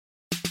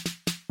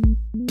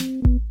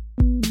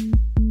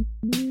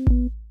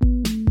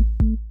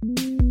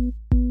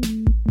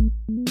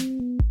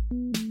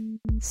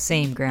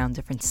Same ground,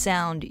 different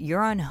sound.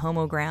 You're on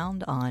Homo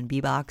Ground on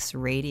Bebox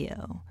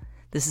Radio.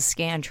 This is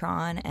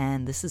Scantron,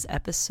 and this is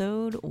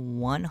episode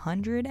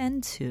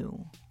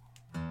 102.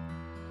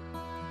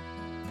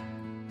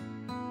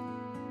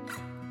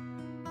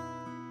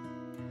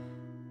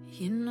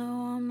 You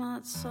know I'm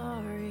not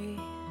sorry.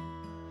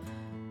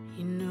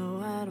 You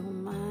know I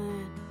don't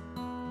mind.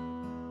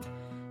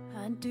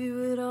 I'd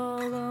do it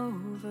all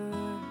over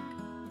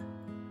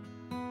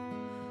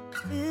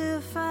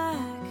if I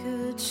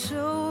could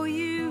show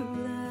you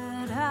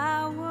that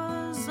I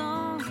was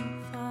on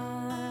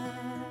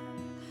fire.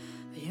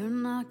 But you're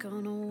not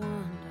gonna wonder,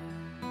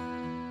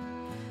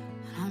 and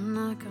I'm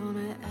not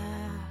gonna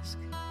ask.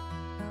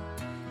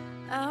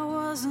 I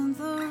wasn't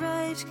the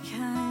right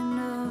kind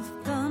of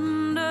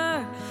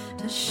thunder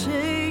to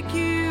shake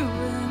you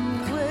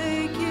and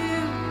wake you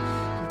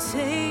and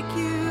take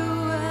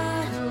you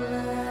at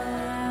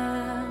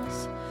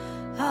last.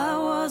 I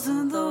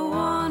wasn't the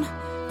one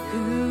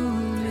who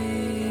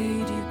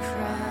made you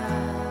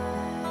cry.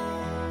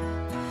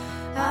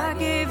 I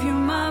gave you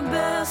my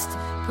best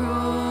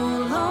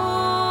prolonged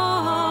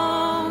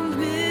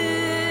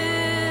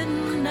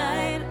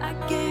midnight. I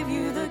gave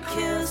you the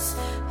kiss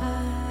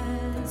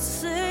I'd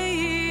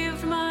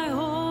saved my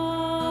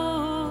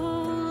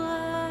whole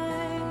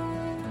life.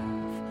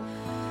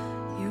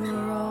 You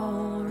were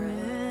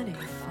already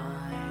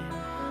fine.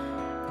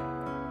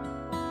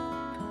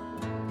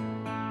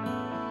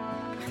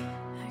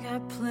 I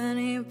got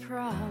plenty of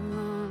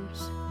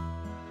problems,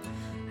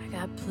 I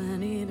got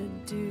plenty to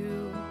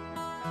do.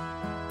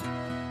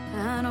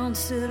 I don't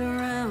sit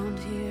around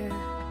here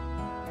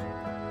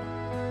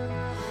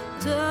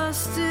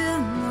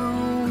dusting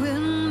the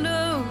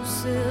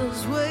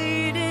windowsills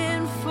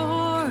waiting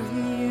for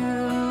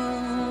you.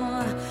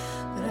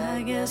 But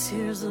I guess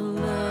here's a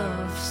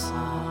love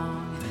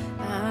song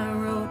I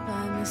wrote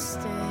by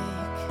mistake.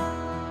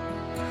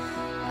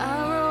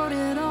 I wrote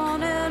it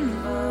on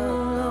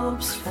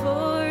envelopes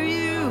for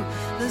you,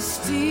 the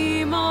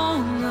steam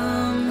on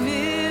the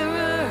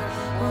mirror,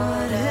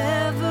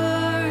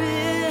 whatever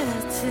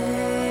it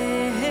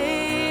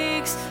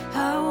takes.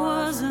 I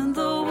wasn't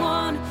the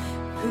one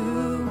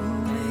who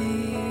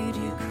made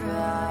you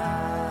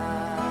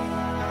cry.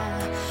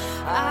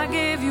 I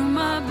gave you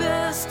my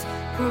best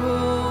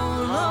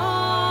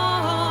prolonged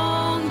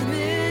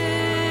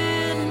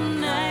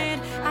midnight.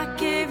 I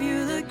gave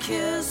you the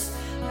kiss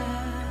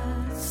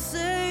that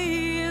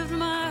saved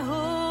my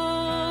whole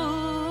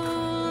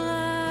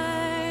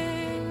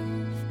life.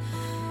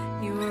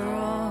 You were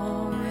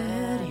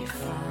already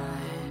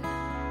fine.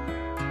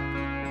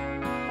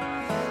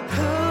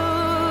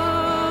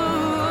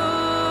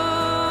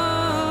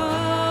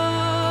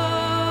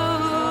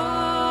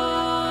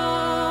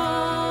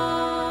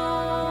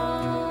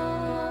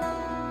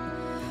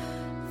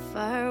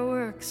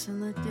 Fireworks in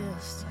the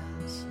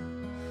distance,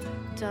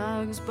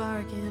 dogs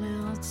barking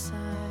outside.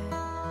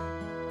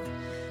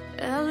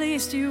 At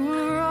least you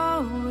were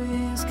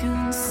always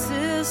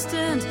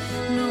consistent.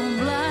 No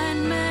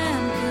blind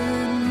man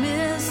could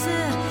miss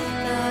it.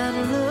 That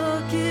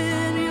look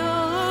in your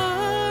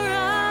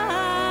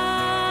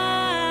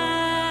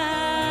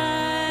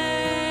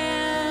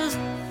eyes.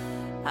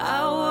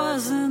 I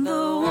wasn't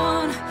the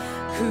one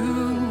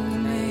who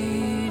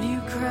made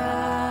you cry.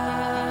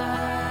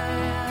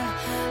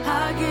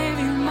 I gave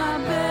you my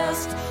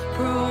best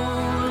prolonged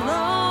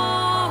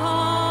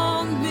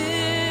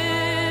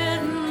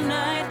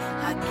midnight.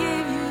 I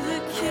gave you the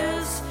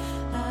kiss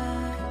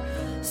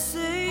that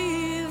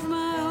saved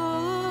my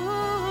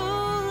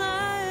whole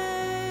life.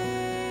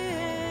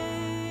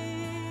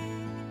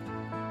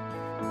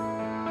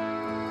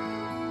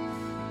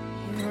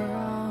 You're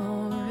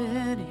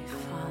already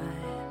fine.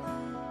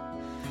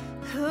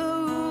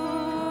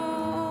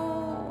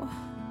 Oh,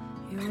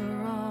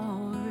 you're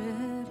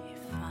already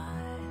fine.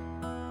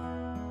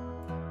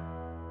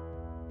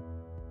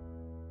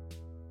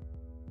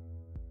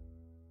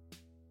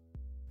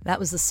 That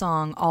was the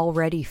song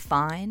Already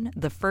Fine,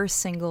 the first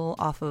single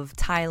off of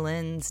Ty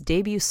Lynn's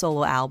debut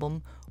solo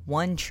album,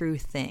 One True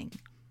Thing.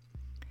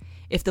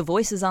 If the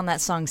voices on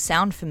that song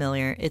sound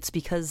familiar, it's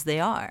because they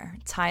are.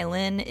 Ty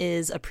Lynn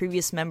is a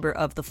previous member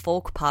of the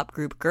folk pop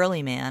group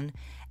Girly Man,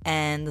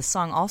 and the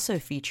song also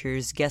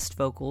features guest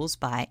vocals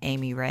by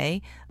Amy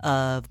Ray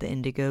of the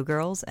Indigo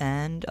Girls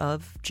and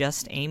of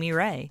just Amy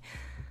Ray.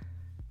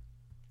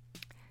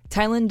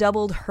 Ty Lynn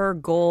doubled her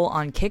goal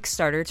on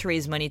Kickstarter to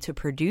raise money to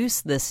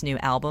produce this new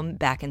album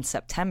back in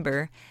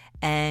September,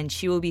 and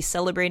she will be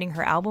celebrating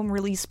her album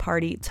release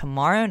party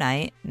tomorrow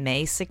night,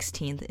 May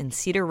 16th, in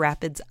Cedar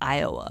Rapids,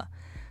 Iowa.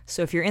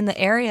 So if you're in the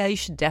area, you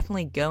should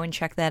definitely go and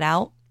check that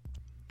out.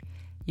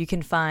 You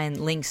can find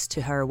links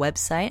to her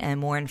website and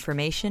more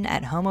information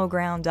at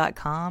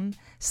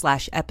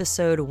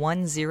homoground.com/episode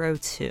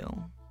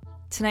 102.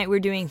 Tonight we're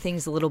doing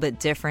things a little bit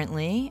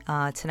differently.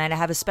 Tonight I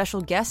have a special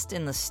guest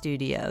in the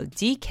studio,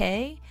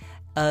 DK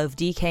of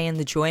DK and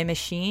the Joy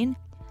Machine.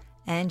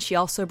 And she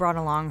also brought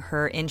along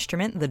her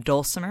instrument, the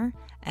dulcimer,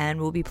 and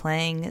will be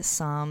playing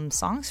some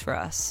songs for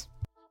us.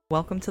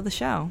 Welcome to the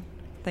show.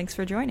 Thanks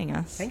for joining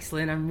us. Thanks,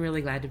 Lynn. I'm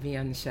really glad to be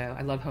on the show.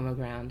 I love Homo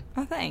Ground.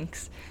 Oh,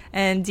 thanks.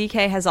 And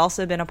DK has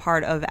also been a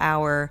part of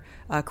our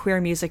queer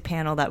music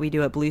panel that we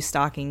do at Blue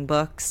Stocking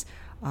Books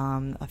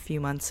a few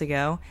months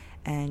ago.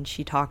 And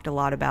she talked a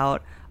lot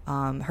about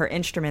her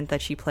instrument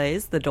that she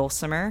plays, the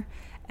dulcimer,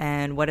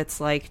 and what it's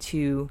like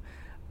to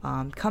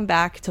come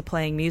back to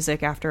playing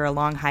music after a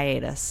long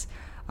hiatus.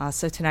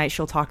 So tonight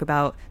she'll talk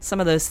about some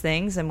of those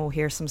things, and we'll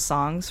hear some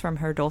songs from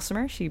her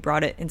dulcimer. She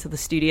brought it into the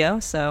studio,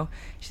 so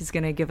she's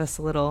going to give us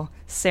a little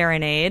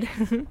serenade.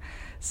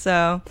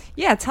 So,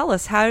 yeah, tell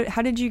us, how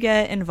did you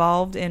get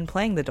involved in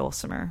playing the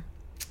dulcimer?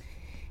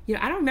 You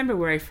know, I don't remember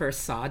where I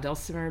first saw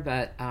dulcimer,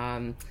 but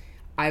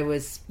I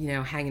was,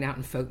 hanging out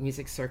in folk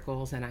music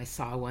circles, and I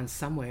saw one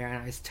somewhere,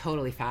 and I was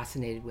totally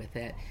fascinated with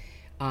it.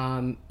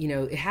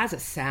 It has a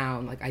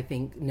sound like I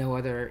think no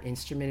other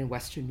instrument in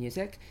Western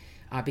music.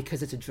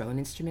 Because it's a drone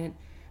instrument,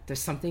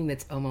 there's something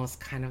that's almost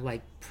kind of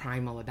like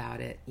primal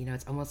about it.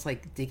 It's almost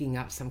like digging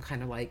up some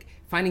kind of like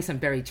finding some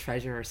buried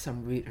treasure or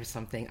some root or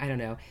something. I don't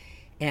know.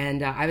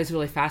 And I was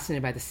really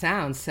fascinated by the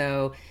sound.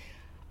 So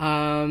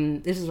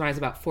this is when I was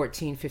about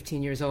 14,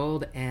 15 years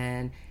old.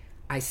 And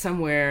I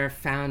somewhere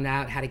found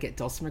out how to get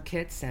dulcimer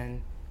kits.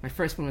 And my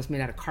first one was made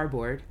out of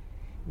cardboard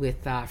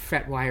with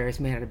fret wires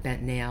made out of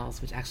bent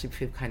nails, which actually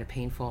proved kind of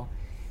painful.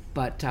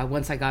 But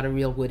once I got a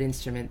real wood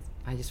instrument,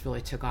 I just really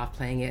took off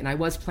playing it. And I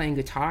was playing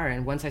guitar,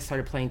 and once I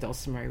started playing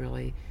dulcimer, I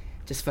really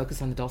just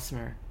focused on the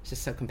dulcimer. It's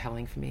just so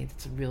compelling for me. I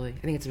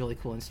think it's a really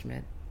cool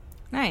instrument.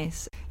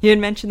 Nice. You had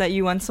mentioned that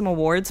you won some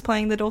awards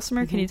playing the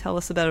dulcimer. Mm-hmm. Can you tell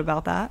us a bit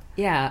about that?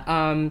 Yeah.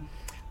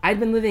 I'd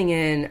been living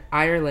in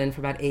Ireland for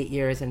about 8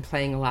 years and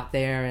playing a lot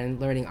there and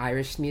learning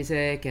Irish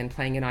music and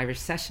playing in Irish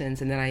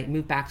sessions. And then I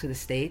moved back to the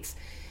States,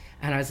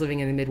 and I was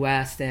living in the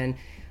Midwest, and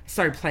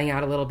started playing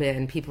out a little bit,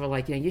 and people were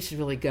like, you should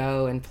really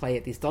go and play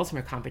at these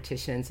dulcimer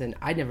competitions, and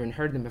I'd never even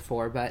heard them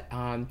before, but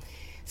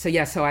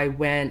so I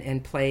went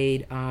and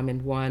played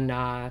and won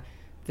the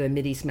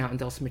Mideast Mountain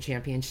Dulcimer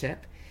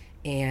Championship,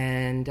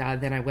 and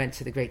then I went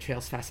to the Great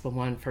Trails Festival,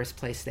 won first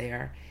place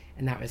there,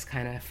 and that was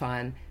kind of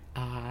fun.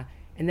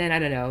 And then, I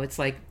don't know, it's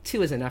like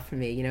 2 is enough for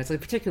me, it's a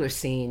particular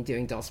scene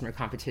doing dulcimer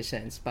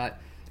competitions,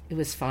 but it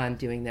was fun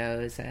doing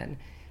those, and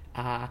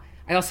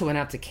I also went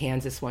out to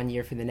Kansas one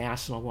year for the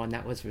national one.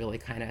 That was really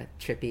kind of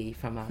trippy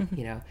from a,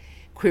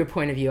 queer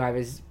point of view. I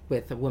was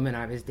with a woman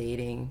I was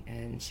dating,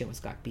 and she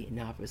almost got beaten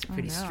up. It was a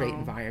pretty straight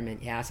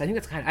environment. Yeah, so I think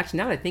that's kind of, actually,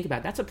 now that I think about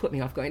it, that's what put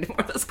me off going to more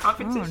of those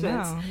competitions.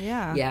 Oh, no.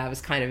 Yeah. Yeah, it was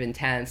kind of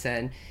intense.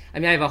 And, I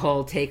mean, I have a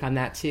whole take on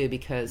that, too,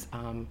 because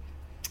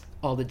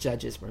all the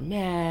judges were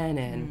men,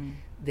 and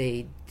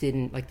they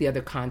didn't, like the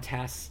other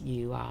contests,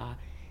 you had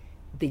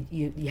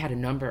a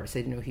number, so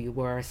they didn't know who you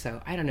were. So,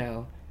 I don't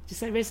know.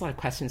 Just it raised a lot of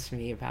questions for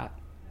me about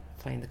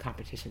playing the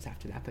competitions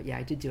after that. But yeah,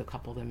 I did do a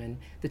couple of them, and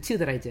the 2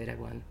 that I did, I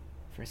won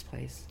first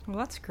place. Well,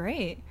 that's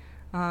great.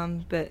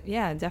 But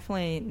yeah,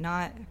 definitely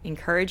not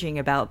encouraging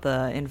about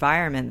the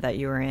environment that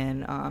you were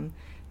in.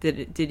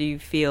 Did you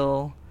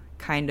feel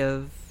kind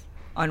of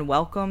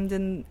unwelcomed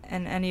in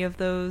any of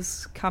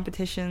those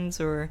competitions,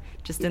 or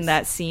just in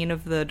that scene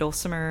of the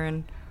dulcimer?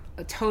 And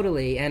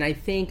totally. And I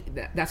think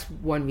that's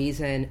one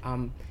reason,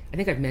 I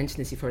think I've mentioned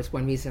this before, it's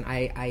one reason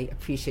I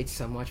appreciate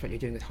so much what you're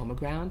doing with Homo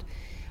Ground.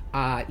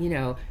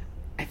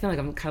 I feel like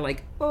I'm kind of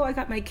like, I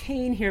got my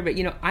cane here, but,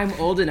 I'm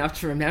old enough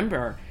to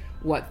remember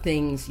what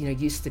things,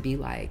 used to be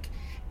like.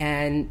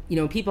 And,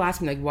 when people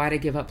ask me, like, why did I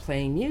give up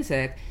playing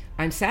music?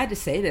 I'm sad to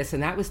say this,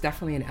 and that was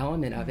definitely an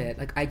element of it.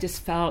 Like, I didn't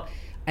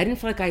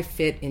feel like I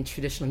fit in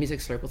traditional music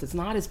circles. It's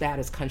not as bad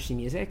as country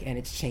music, and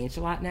it's changed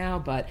a lot now,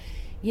 but,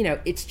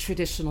 it's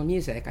traditional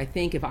music. I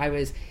think if I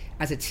was,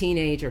 as a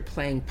teenager,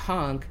 playing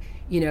punk,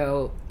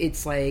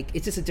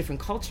 it's just a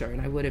different culture,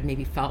 and I would have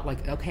maybe felt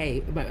like,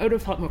 okay, I would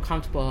have felt more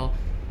comfortable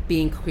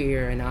being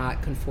queer and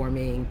not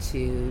conforming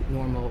to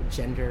normal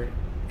gender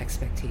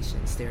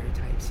expectations,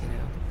 stereotypes,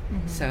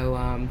 Mm-hmm. So,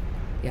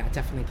 yeah, it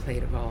definitely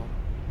played a role.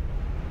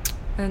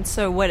 And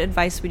so what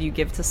advice would you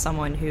give to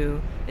someone who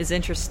is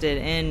interested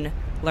in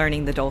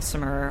learning the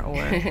dulcimer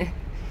or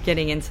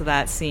getting into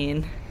that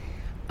scene?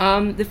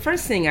 The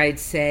first thing I'd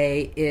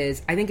say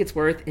is I think it's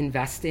worth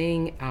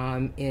investing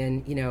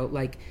in,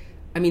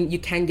 you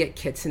can get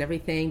kits and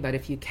everything, but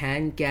if you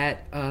can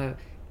get a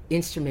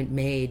instrument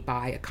made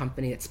by a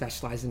company that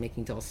specializes in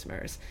making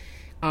dulcimers,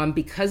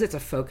 because it's a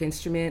folk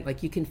instrument,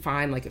 like you can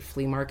find like at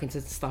flea markets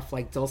and stuff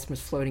like dulcimers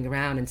floating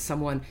around, and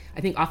someone,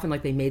 I think often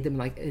like they made them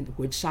like in the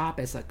wood shop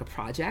as like a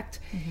project.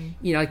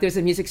 Mm-hmm. Like there's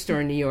a music store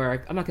in New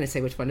York, I'm not going to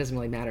say which one, doesn't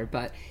really matter,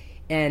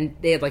 and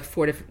they had like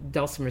 4 different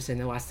dulcimers in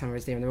the last time I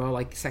was there, and they're all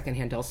like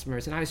secondhand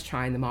dulcimers, and I was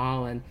trying them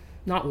all, and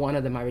not one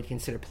of them I would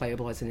consider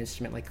playable as an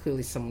instrument. Like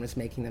clearly someone was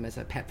making them as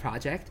a pet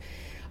project.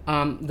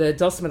 The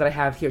dulcimer that I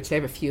have here today, I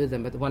have a few of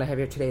them, but the one I have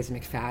here today is a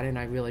McFadden.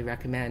 I really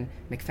recommend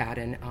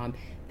McFadden.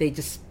 They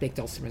just make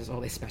dulcimers,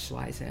 all they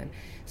specialize in.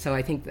 So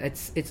I think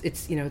it's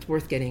it's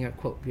worth getting a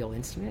quote real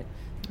instrument.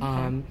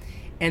 Okay.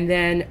 And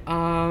then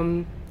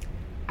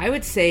I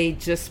would say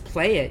just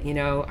play it. You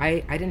know,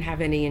 I didn't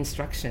have any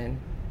instruction.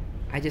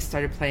 I just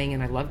started playing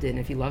and I loved it. And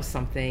if you love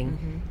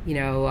something, you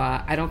know,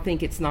 I don't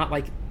think it's not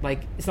like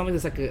it's not like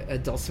there's like a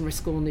dulcimer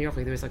school in New York.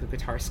 Like there was like a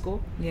guitar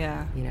school.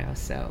 Yeah. You know,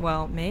 so.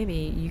 Well, maybe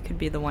you could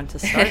be the one to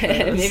start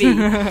those. Maybe.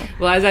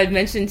 Well, as I've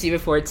mentioned to you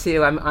before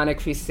too, I'm on a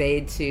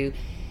crusade to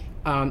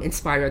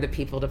inspire other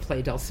people to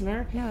play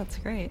dulcimer. Yeah, that's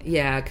great.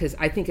 Yeah, because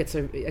I think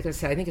like I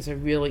said, I think it's a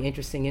really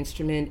interesting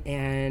instrument,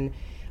 and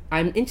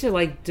I'm into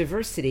like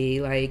diversity.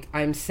 Like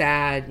I'm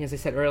sad, as I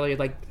said earlier,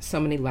 like so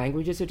many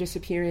languages are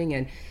disappearing.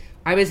 And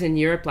I was in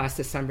Europe last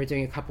December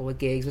doing a couple of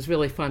gigs. It was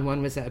really fun.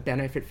 One was a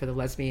benefit for the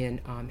Lesbian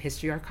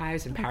History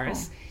Archives in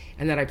Paris, cool.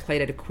 And then I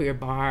played at a queer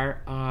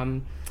bar.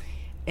 But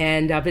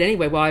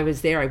anyway, while I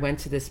was there, I went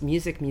to this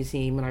music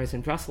museum when I was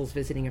in Brussels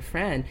visiting a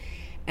friend.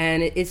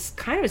 And it's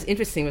kind of was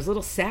interesting. It was a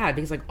little sad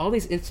because like all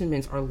these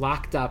instruments are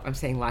locked up. I'm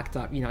saying locked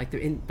up, you know, like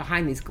they're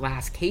behind these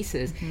glass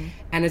cases. Mm-hmm.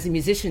 And as a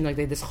musician, like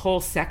they had this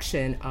whole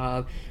section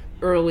of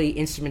early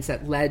instruments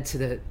that led to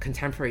the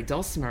contemporary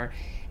dulcimer.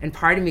 And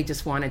part of me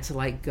just wanted to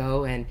like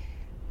go and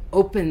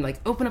open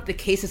up the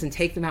cases and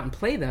take them out and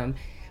play them.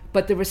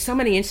 But there were so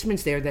many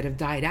instruments there that have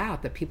died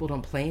out that people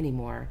don't play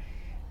anymore.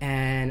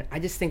 And I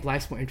just think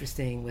life's more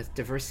interesting with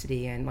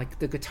diversity. And like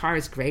the guitar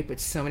is great, but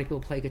so many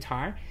people play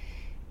guitar.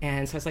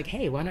 And so I was like,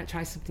 hey, why not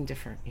try something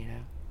different, you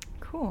know?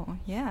 Cool,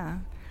 yeah.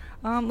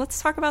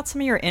 Let's talk about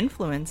some of your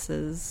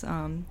influences.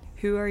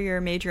 Who are your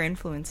major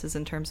influences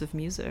in terms of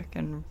music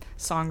and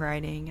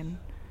songwriting? And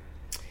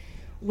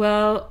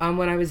Well,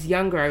 when I was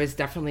younger, I was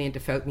definitely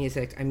into folk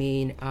music. I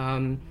mean,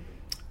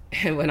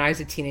 when I was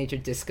a teenager,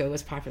 disco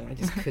was popular. I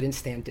just couldn't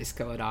stand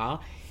disco at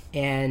all.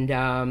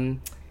 And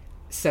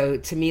so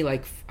to me,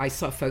 like, I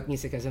saw folk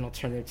music as an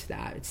alternative to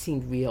that. It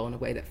seemed real in a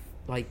way that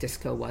like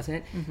disco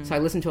wasn't. Mm-hmm. So I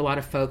listened to a lot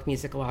of folk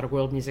music, a lot of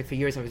world music. For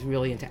years I was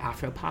really into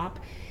Afro-pop.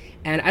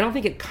 And I don't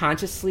think it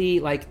consciously,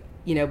 like,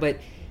 you know, but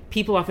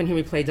people often hear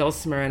me play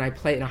dulcimer and I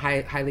play it in a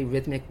highly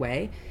rhythmic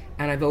way.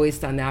 And I've always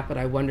done that, but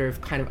I wonder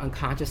if kind of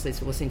unconsciously,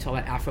 so listening to all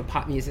that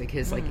Afro-pop music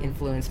has like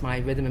influenced my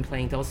rhythm in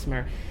playing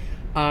dulcimer.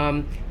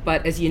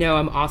 But as you know,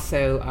 I'm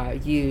also a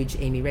huge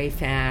Amy Ray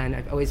fan.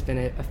 I've always been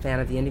a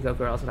fan of the Indigo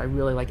Girls, and I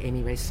really like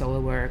Amy Ray's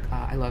solo work.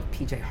 I love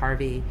PJ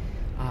Harvey,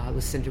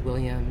 Lucinda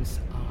Williams,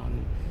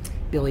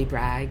 Billy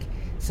Bragg.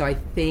 So I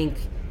think,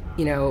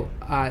 you know,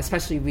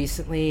 especially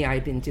recently,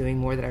 I've been doing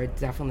more that I would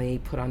definitely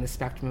put on the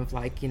spectrum of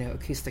like, you know,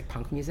 acoustic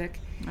punk music.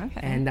 Okay.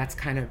 And that's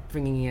kind of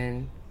bringing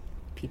in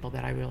people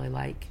that I really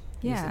like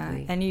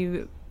musically. And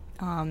you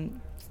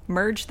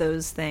merge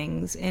those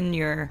things in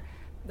your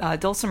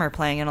dulcimer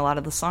playing in a lot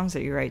of the songs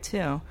that you write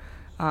too.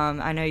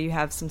 I know you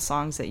have some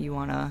songs that you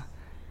want to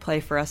play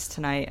for us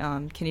tonight.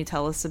 Can you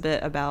tell us a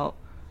bit about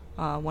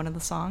one of the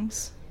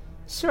songs?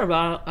 Sure.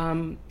 Well,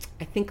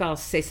 I think I'll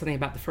say something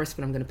about the first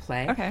one I'm going to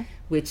play,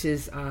 which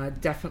is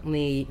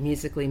definitely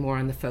musically more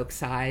on the folk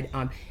side.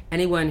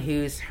 Anyone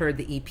who's heard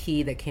the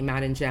EP that came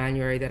out in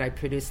January that I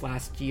produced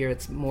last year,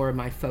 it's more of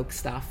my folk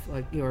stuff,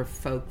 like your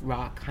folk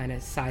rock kind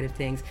of side of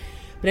things.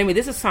 But anyway,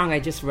 this is a song I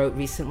just wrote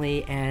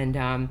recently,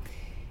 and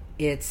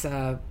it's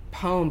a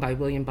poem by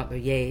William Butler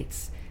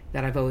Yeats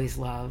that I've always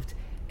loved,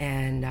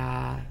 and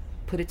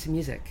put it to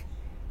music.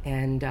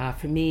 And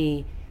for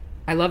me,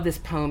 I love this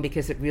poem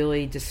because it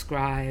really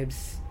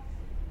describes,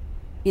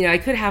 you know, I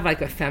could have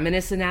like a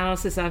feminist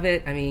analysis of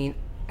it. I mean,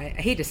 I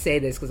hate to say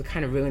this because it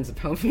kind of ruins the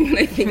poem for me when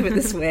I think of it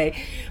this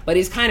way, but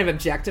he's kind of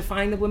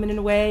objectifying the woman in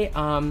a way.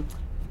 God,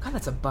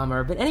 that's a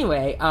bummer. But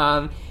anyway,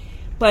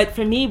 but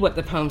for me, what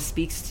the poem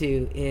speaks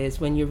to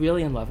is when you're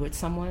really in love with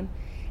someone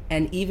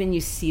and even you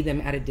see them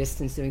at a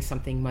distance doing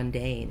something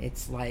mundane,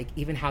 it's like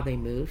even how they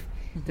move,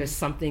 there's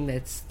something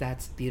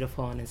that's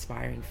beautiful and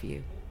inspiring for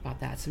you about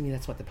that. So to me,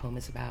 that's what the poem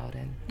is about,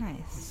 and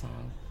nice. The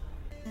song.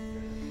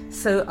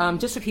 So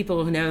just for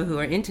people who know, who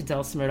are into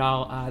dulcimer at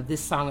all,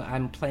 this song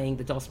I'm playing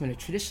the dulcimer in a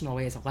traditional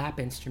way as a lap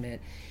instrument,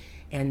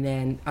 and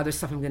then other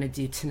stuff I'm going to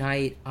do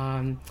tonight,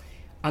 I'm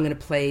going to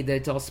play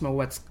the dulcimer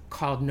what's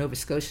called Nova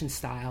Scotian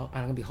style, and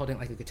I'm going to be holding it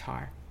like a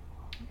guitar.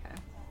 Okay.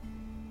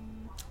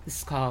 This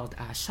is called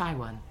Shy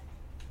One.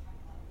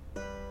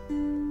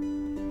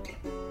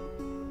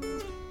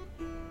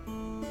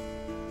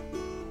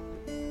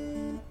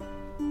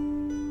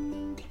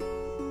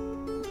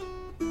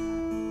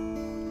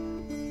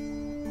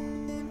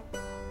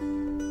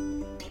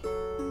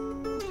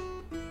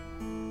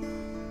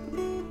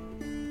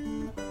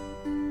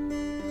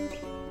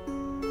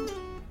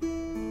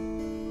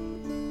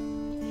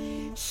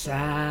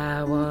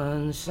 Shy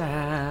one,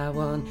 shy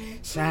one,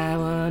 shy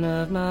one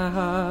of my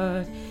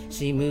heart.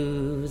 She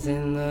moves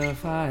in the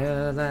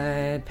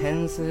firelight,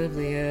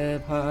 pensively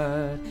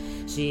apart.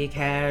 She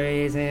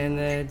carries in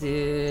the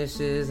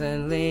dishes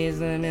and lays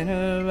them in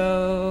a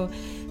row.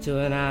 To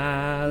an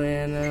isle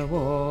in the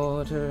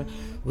water,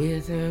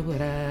 with her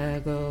would I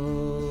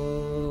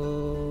go.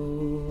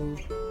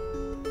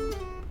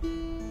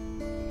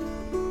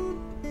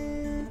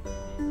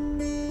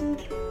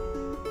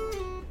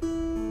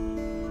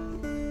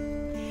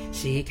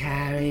 She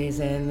carries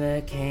in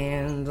the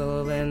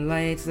candle and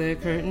lights the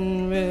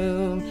curtain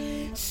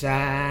room.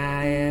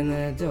 Shy in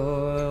the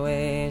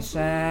doorway,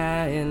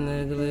 shy in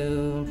the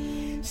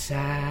gloom,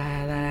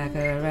 shy like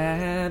a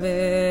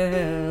rabbit,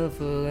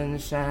 helpful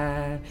and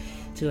shy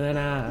to an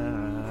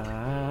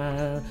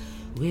isle.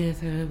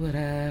 With her would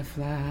I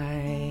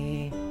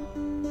fly.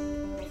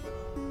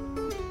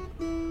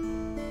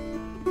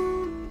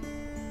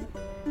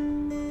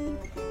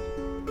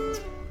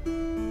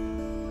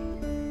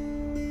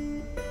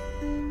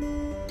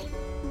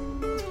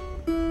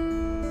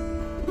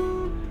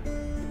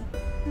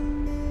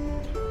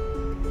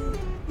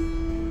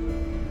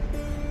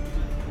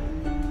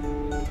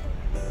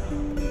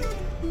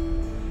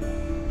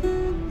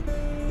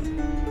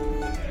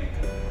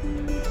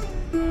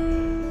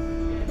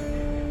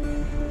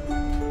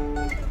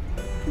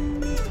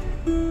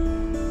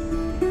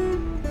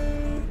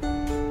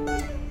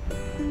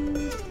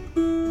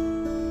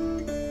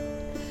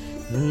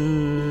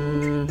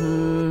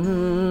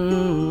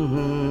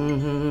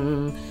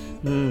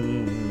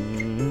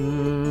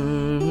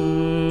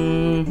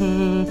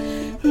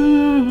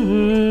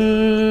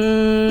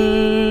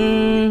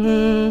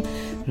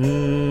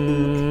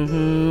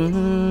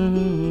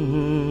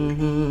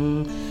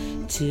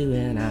 To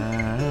an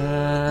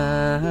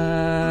isle,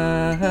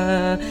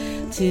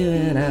 to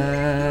an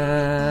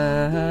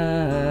isle,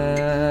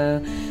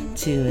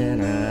 to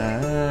an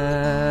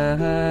isle,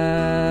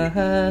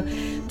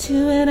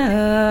 to an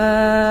isle,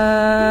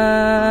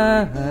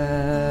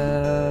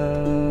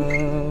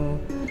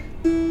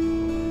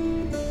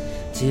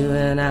 to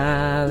an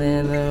isle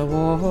in the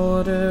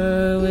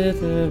water.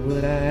 With her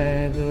would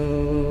I go.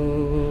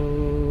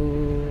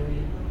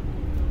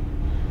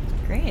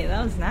 Great,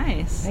 that was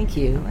nice. Thank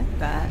you. I like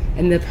that.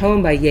 And the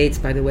poem by Yeats,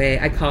 by the way,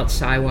 I call it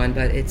Shy One,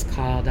 but it's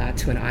called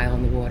To an Isle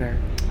in the Water.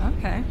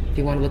 Okay. If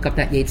you want to look up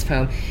that Yeats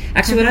poem.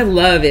 Actually, what I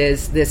love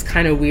is this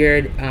kind of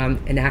weird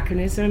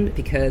anachronism,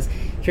 because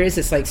here's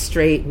this like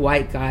straight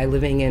white guy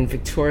living in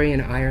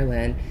Victorian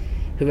Ireland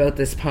who wrote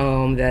this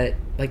poem that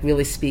like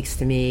really speaks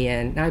to me,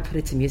 and now I put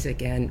it to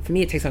music, and for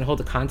me it takes on a whole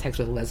other context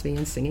with a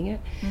lesbian singing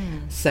it.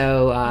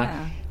 So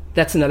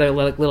that's another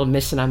little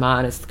mission I'm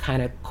on, is to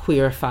kind of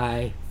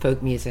queerify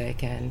folk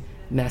music and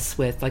mess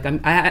with, like,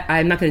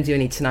 I'm not going to do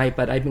any tonight,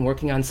 but I've been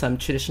working on some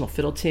traditional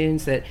fiddle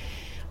tunes that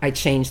I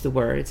change the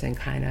words and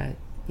kind of,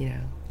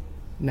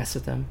 mess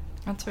with them.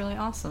 That's really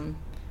awesome.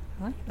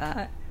 I like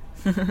that.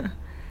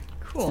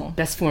 Cool.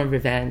 Best form of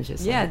revenge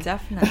is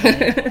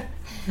definitely.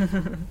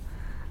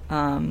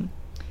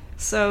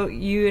 So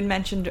you had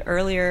mentioned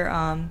earlier,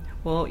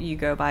 you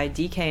go by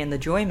DK and the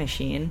Joy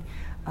Machine.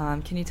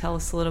 Can you tell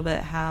us a little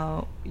bit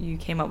how you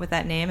came up with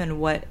that name,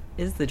 and what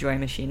is the Joy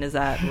Machine? Is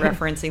that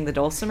referencing the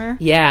dulcimer?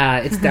 Yeah,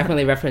 it's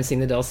definitely referencing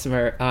the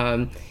dulcimer.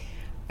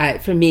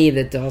 For me,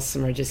 the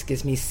dulcimer just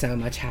gives me so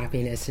much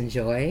happiness and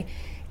joy.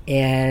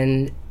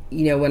 And,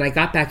 when I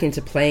got back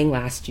into playing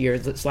last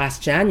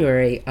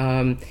January,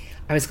 I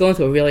was going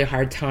through a really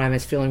hard time. I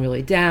was feeling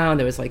really down.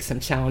 There was like some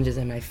challenges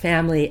in my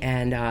family,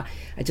 and I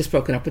just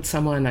broken up with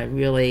someone. I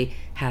really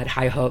had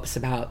high hopes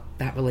about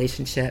that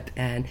relationship,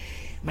 and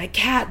my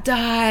cat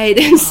died.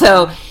 And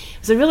so it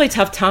was a really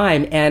tough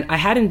time, and I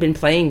hadn't been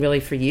playing really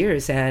for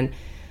years, and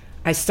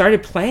I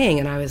started playing,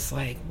 and I was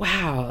like,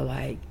 wow,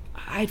 like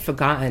I'd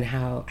forgotten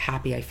how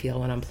happy I feel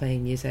when I'm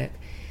playing music,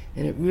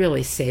 and it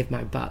really saved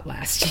my butt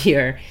last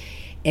year.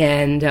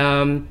 And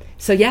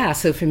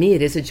so for me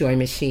it is a joy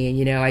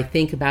machine. I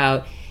think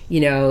about,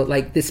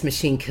 like this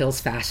machine kills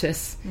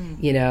fascists,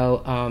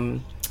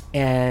 and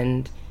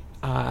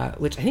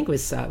which I think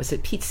was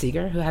it Pete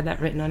Seeger who had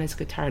that written on his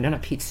guitar? No,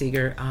 not Pete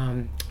Seeger.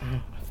 I'm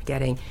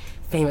forgetting,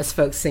 famous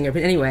folk singer.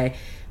 But anyway,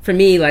 for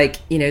me,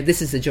 like,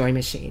 this is a joy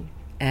machine,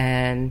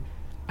 and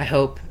my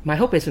hope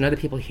is when other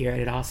people hear it,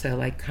 it also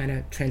like kind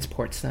of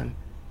transports them.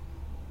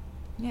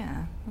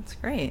 Yeah, that's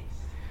great.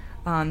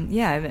 I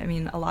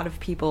mean, a lot of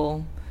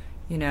people,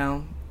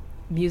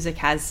 music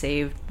has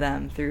saved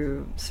them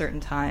through certain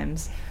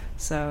times.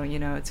 So,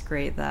 it's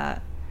great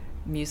that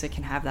music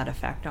can have that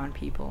effect on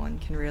people and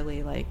can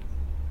really, like,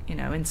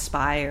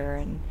 inspire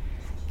and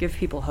give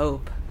people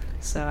hope.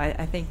 So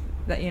I think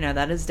that,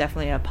 that is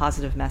definitely a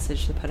positive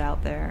message to put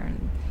out there.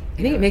 And I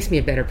think it makes me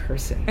a better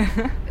person.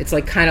 It's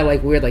like kind of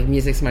like weird, like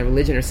music's my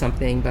religion or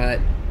something, but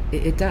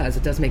it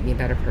does make me a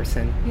better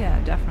person. Yeah,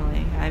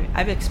 definitely.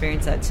 I've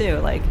experienced that too.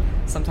 Like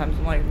sometimes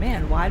I'm like,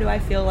 man, why do I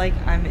feel like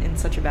I'm in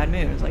such a bad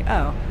mood? It's like,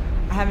 oh,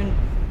 I haven't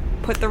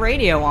put the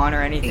radio on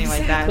or anything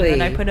like that. And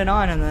then I put it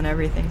on, and then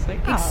everything's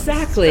like, oh,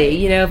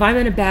 exactly. If I'm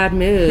in a bad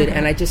mood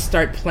and I just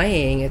start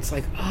playing, it's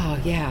like, oh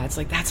yeah, it's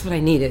like that's what I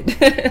needed.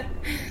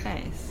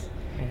 Nice.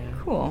 Yeah.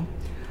 Cool.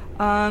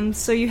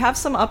 So you have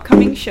some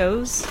upcoming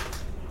shows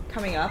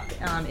coming up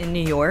in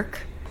New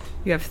York.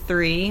 You have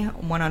 3,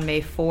 one on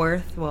May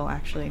 4th. Well,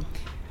 actually,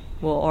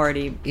 we'll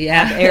already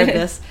have aired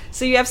this.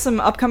 So you have some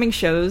upcoming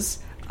shows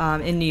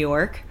in New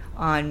York.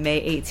 On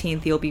May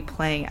 18th, you'll be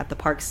playing at the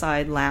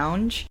Parkside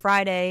Lounge.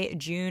 Friday,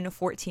 June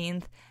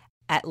 14th,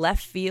 at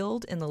Left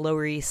Field in the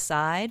Lower East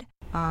Side.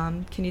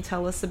 Can you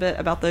tell us a bit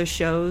about those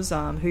shows,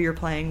 who you're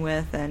playing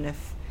with, and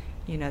if,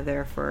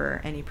 they're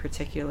for any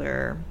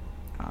particular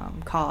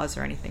cause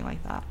or anything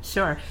like that?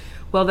 Sure.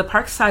 Well, the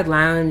Parkside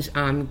Lounge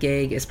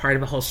gig is part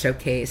of a whole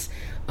showcase,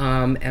 and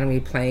I'm going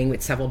to be playing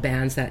with several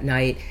bands that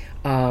night.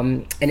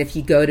 And if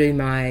you go to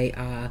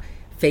my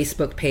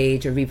Facebook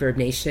page or Reverb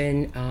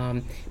Nation,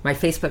 my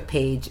Facebook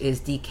page is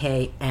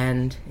DK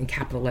and, in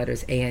capital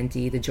letters, AND,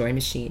 The Joy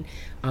Machine,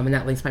 and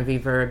that links my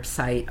Reverb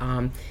site.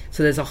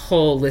 So there's a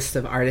whole list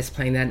of artists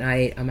playing that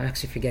night. I'm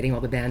actually forgetting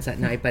all the bands that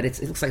night, but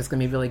it looks like it's going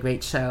to be a really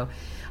great show.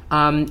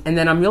 And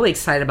then I'm really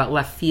excited about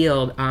Left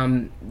Field.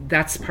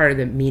 That's part of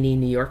the Meany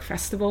New York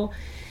Festival.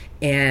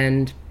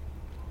 And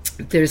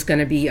there's going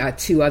to be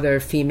 2 other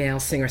female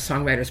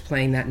singer-songwriters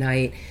playing that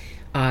night.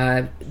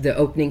 The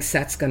opening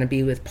set's going to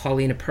be with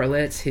Paulina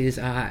Perlitz, who's,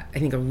 I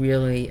think, a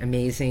really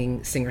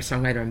amazing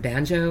singer-songwriter and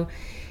banjo.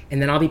 And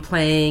then I'll be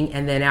playing,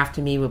 and then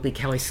after me will be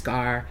Kelly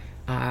Scar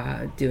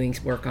doing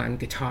work on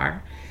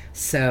guitar.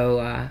 So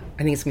I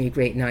think it's going to be a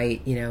great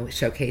night,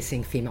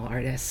 showcasing female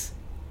artists.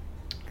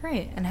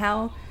 Great. And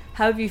how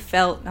have you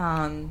felt,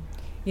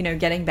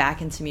 getting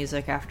back into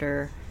music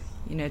after,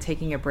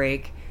 taking a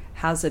break?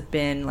 How's it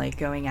been, like,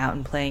 going out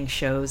and playing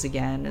shows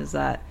again? Has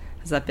that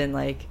been,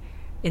 like,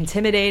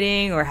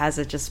 intimidating, or has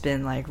it just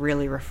been, like,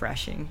 really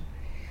refreshing?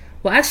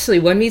 Well, actually,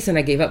 one reason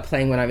I gave up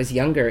playing when I was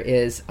younger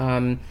is,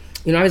 I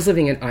was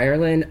living in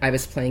Ireland. I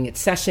was playing at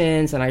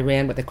sessions, and I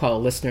ran what they call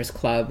a listeners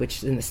club,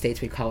 which in the States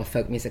we call a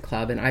folk music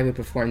club, and I would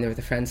perform there with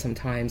a friend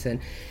sometimes.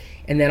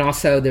 And then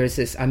also there's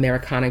this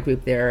Americana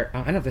group there.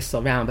 I don't know if they're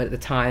still around, but at the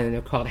time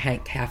they're called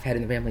Hank Halfhead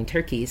and the Rambling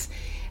Turkeys,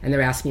 and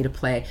they're asking me to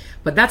play.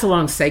 But that's a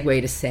long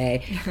segue to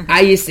say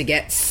I used to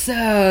get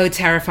so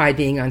terrified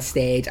being on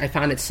stage. I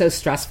found it so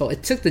stressful.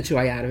 It took the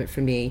joy out of it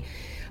for me.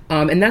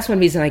 And that's one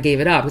reason I gave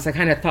it up, because I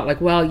kind of thought,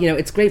 like, well,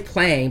 it's great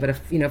playing, but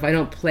if I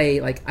don't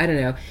play, like, I don't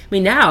know. I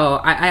mean, now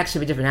I actually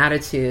have a different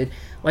attitude.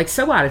 Like,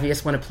 so what if you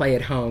just want to play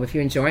at home? If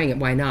you're enjoying it,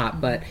 why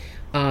not? But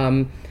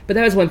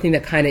that was one thing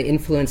that kind of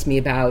influenced me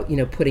about,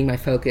 putting my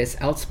focus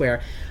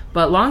elsewhere.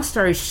 But long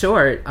story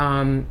short,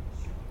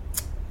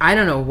 I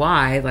don't know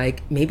why.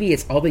 Like, maybe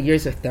it's all the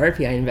years of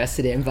therapy I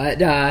invested in, but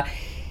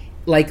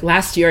like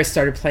last year I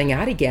started playing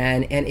out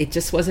again, and it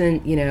just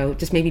wasn't,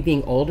 just maybe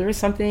being older or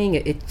something.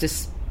 It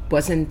just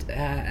wasn't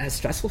as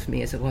stressful for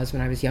me as it was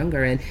when I was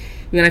younger. And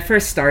when I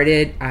first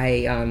started,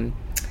 I'd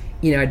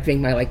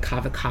bring my, like,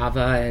 kava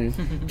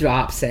and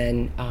drops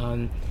and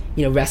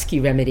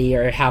Rescue Remedy,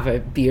 or have a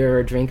beer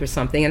or drink or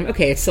something. And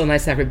okay, it's still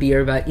nice to have a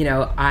beer, but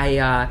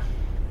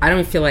I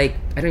don't feel like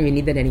I don't even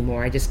need that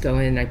anymore. I just go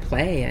in and I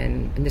play,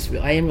 and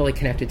I am really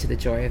connected to the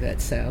joy of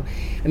it. So,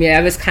 I mean,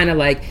 I was kind of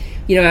like,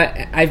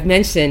 I've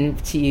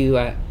mentioned to you,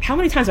 how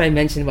many times have I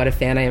mentioned what a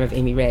fan I am of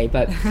Amy Ray,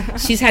 but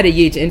she's had a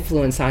huge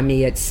influence on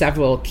me at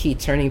several key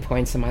turning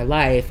points in my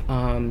life.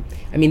 I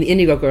mean, the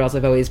Indigo Girls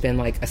have always been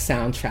like a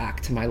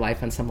soundtrack to my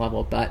life on some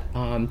level, but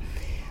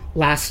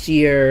last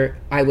year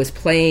I was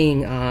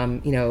playing,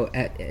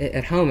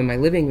 at home in my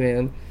living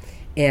room,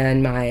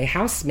 and my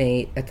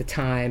housemate at the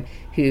time,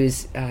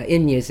 who's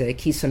in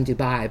music, he's from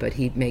Dubai, but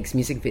he makes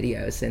music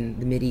videos in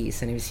the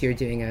Mideast, and he was here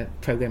doing a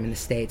program in the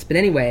States. But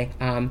anyway,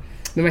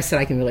 remember I said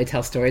I can really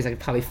tell stories, I could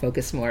probably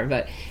focus more.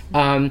 But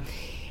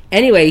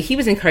anyway, he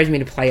was encouraging me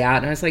to play out,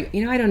 and I was like,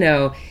 I don't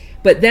know.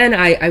 But then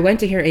I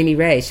went to hear Amy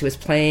Ray. She was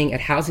playing at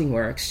Housing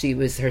Works. She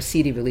was her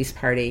CD release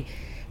party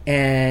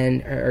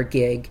and or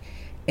gig.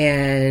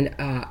 And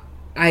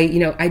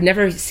I'd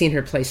never seen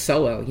her play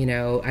solo.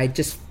 I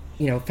just,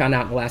 found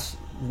out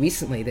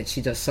recently that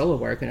she does solo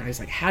work, and I was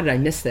like, how did I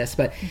miss this?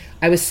 But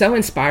I was so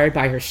inspired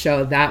by her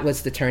show. That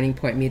was the turning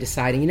point, me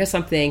deciding,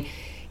 something,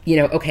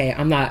 okay,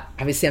 I'm not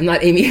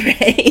Amy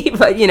Ray,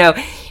 but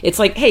it's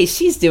like, hey,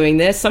 she's doing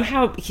this.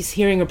 Somehow he's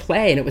hearing her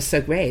play, and it was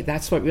so great.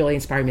 That's what really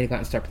inspired me to go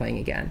out and start playing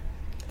again.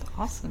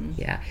 Awesome.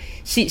 Yeah.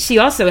 She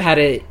also had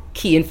a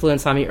key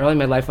influence on me early in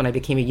my life when I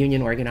became a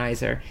union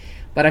organizer.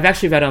 But I've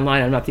actually read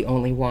online, I'm not the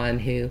only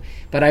one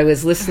but I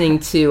was listening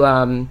to,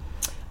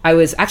 I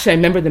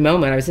remember the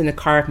moment. I was in the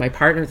car with my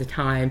partner at the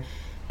time,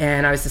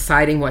 and I was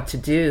deciding what to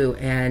do,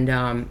 and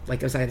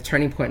it was at a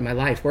turning point in my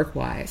life,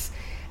 work-wise.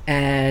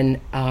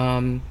 And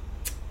I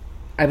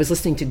was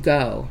listening to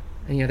Go,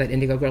 and that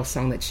Indigo Girl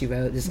song that she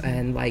wrote,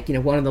 and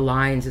one of the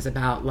lines is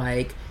about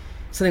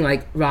something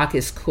like rock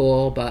is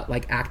cool, but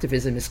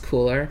activism is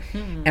cooler.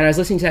 And I was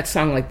listening to that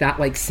song, that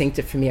synced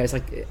it for me. I was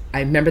like,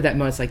 I remember that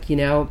moment. It's like,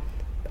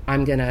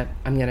 I'm gonna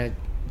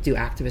do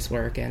activist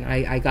work, and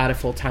I got a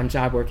full-time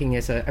job working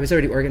I was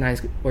already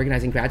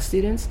organizing grad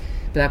students.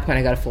 But at that point,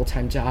 I got a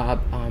full-time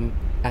job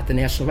at the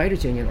National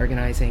Writers Union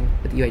organizing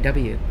with the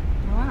UAW.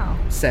 Oh, wow.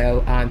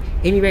 So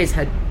Amy Ray's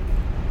had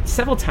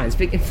several times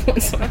big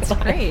influence on my life.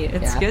 That's great.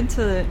 It's good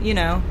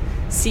to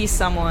see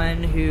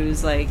someone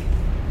who's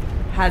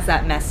has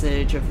that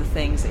message of the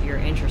things that you're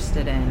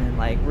interested in,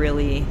 and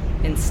really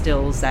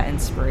instills that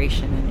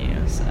inspiration in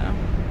you. So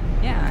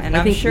yeah, and I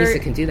I'm think sure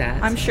music can do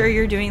that. I'm sure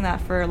you're doing that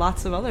for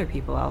lots of other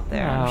people out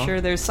there. Wow. I'm sure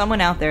there's someone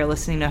out there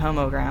listening to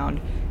Homo Ground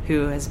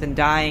who has been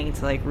dying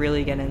to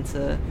really get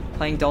into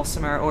playing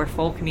dulcimer or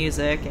folk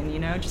music, and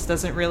just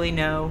doesn't really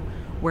know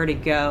where to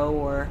go,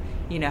 or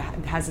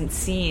hasn't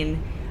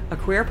seen a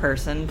queer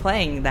person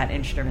playing that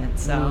instrument.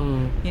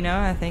 So,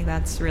 I think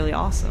that's really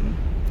awesome.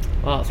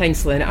 Well,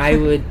 thanks, Lynn.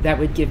 That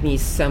would give me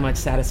so much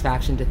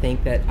satisfaction to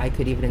think that I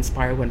could even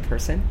inspire one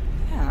person.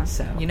 Yeah.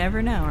 So you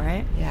never know,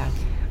 right? Yeah.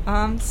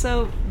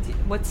 So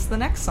what's the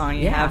next song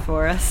you have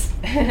for us?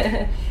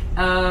 I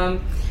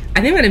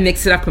think I'm going to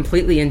mix it up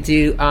completely and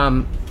do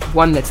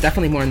one that's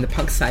definitely more on the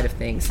punk side of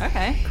things.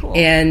 Okay, cool.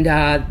 And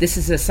this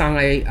is a song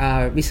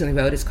I recently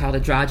wrote. It's called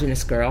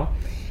Androgynous Girl.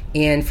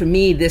 And for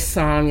me, this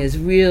song is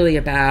really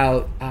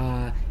about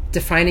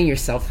defining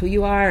yourself, who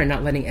you are, and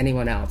not letting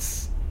anyone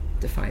else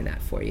define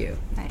that for you.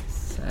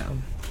 Nice. So...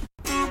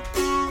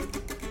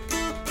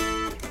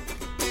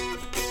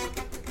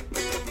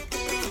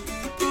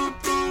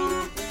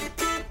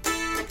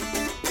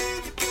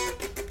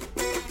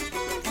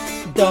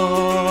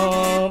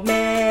 Don't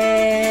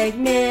make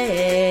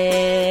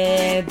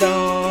me,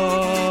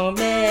 don't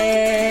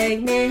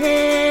make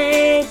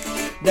me,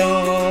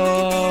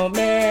 don't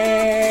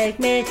make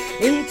me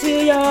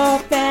into your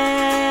fan.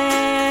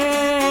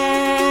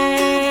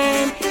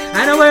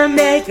 I don't wear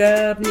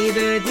makeup,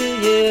 neither do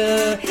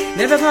you.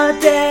 Never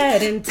caught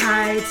dead in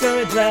tights or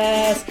a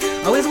dress.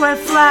 Always wear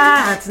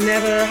flats,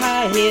 never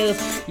high heels.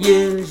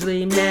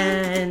 Usually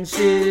men's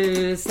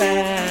shoes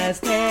size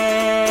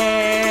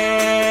 10.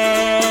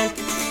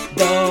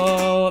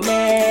 Don't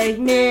make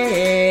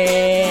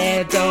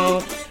me,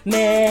 don't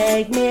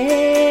make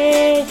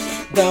me,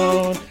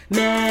 don't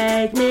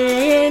make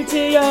me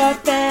into your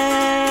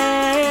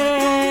fan.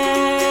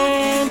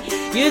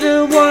 You're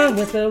the one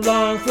with the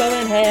long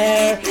flowing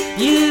hair.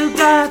 You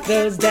got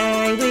those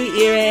dangly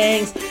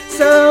earrings.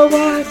 So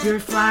what? You're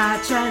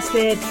flat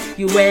chested.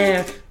 You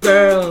wear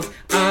girls'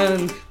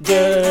 underwear.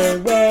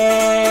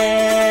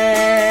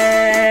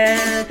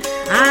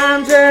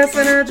 I'm just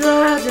an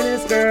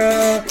androgynous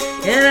girl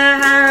in a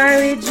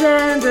highly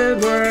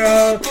gendered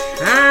world.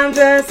 I'm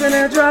just an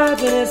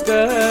androgynous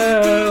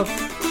girl.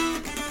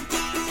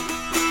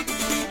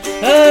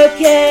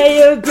 Okay,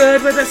 you're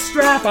good with a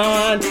strap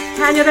on,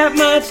 and you're that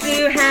much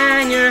to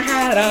hang your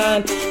hat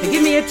on. And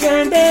give me a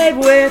turn, babe,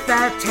 with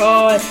that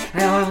toy.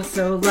 I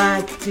also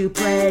like to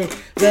play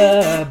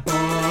the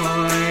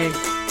boy.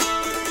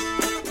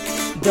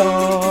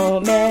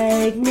 Don't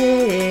make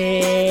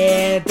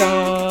me,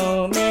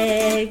 don't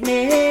make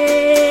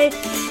me,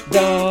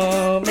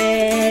 don't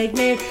make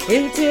me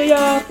into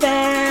your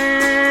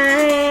fan.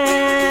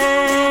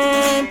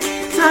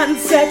 It's hot and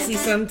sexy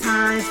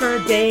sometimes for a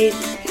date,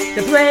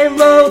 to play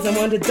roles and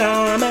one to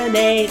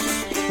dominate.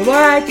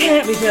 Why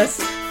can't we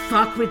just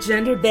fuck with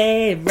gender,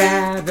 babe,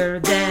 rather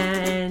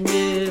than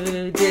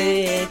you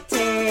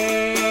dictate?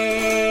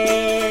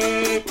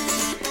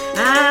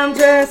 I'm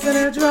just an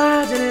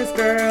androgynous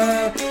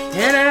girl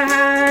in a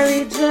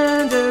highly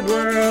gendered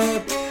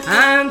world.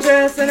 I'm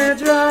just an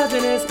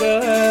androgynous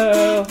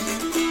girl.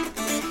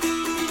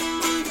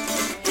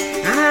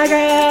 I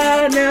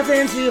got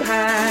nothing to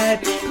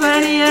hide,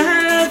 plenty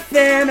of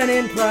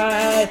feminine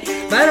pride,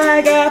 but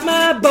I got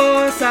my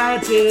boy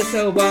side too,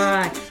 so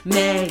why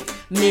make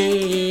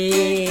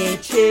me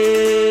choose?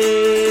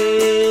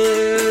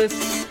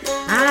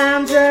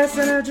 I'm just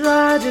an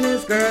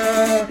androgynous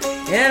girl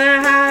in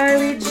a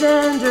highly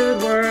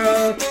gendered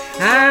world.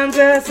 I'm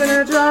just an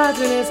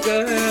androgynous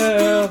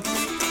girl.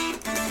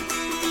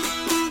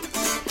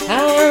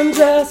 I'm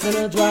just an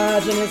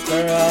androgynous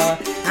girl.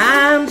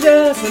 I'm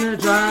just an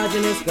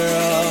androgynous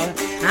girl.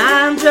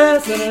 I'm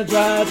just an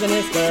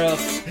androgynous girl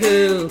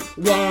who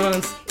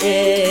wants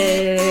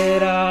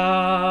it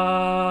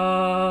all.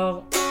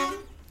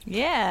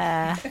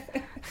 Yeah.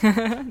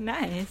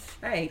 Nice.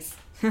 Thanks.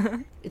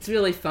 It's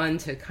really fun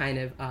to kind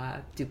of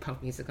do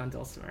punk music on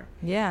Dulcimer.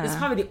 Yeah. It's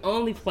probably the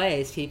only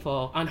place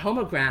people, on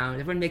Homo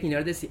Ground, everyone making note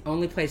of this, the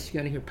only place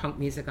you're going to hear punk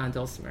music on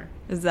Dulcimer.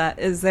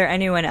 Is there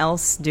anyone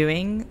else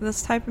doing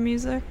this type of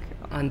music?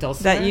 On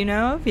Dulcimer? That you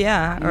know of?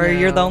 Yeah. Or No.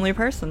 you're the only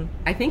person?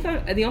 I think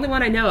I'm the only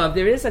one I know of.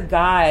 There is a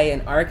guy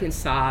in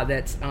Arkansas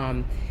that's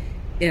in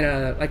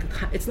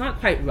it's not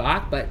quite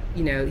rock, but,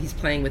 he's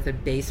playing with a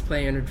bass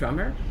player and a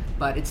drummer,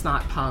 but it's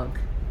not punk.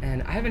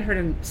 And I haven't heard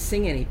him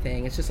sing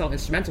anything. It's just all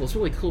instrumental. It's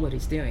really cool what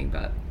he's doing,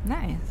 but...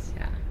 Nice.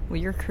 Yeah. Well,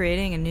 you're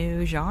creating a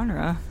new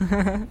genre.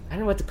 I don't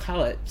know what to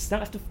call it. Just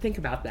not have to think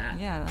about that.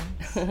 Yeah,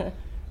 that's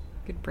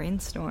good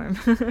brainstorm.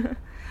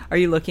 Are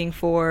you looking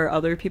for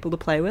other people to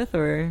play with,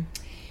 or...?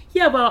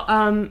 Yeah, well,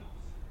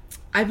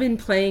 I've been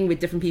playing with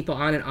different people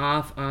on and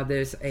off.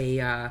 There's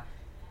a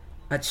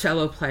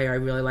cello player I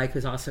really like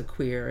who's also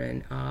queer,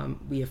 and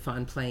we have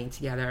fun playing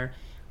together.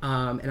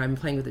 And I'm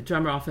playing with the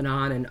drummer off and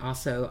on, and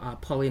also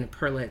Paulina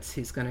Perlitz,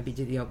 who's going to be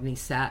doing the opening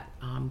set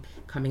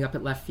coming up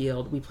at Left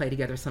Field. We play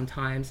together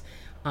sometimes.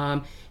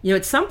 At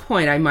some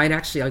point, I might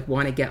actually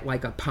want to get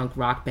a punk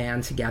rock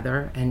band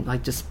together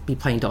and just be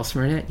playing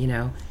Dulcimer in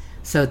it.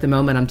 So at the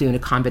moment, I'm doing a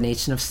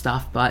combination of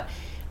stuff, but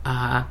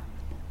you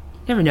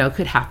never know, it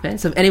could happen.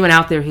 So if anyone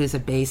out there who's a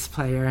bass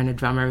player and a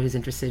drummer who's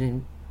interested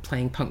in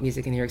playing punk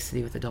music in New York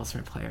City with a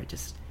Dulcimer player,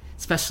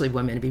 especially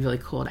women, it'd be really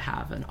cool to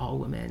have an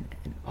all-women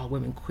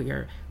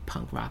queer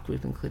punk rock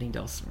group, including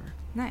Dulcimer.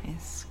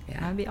 Nice.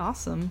 Yeah. That'd be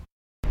awesome.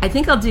 I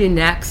think I'll do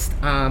next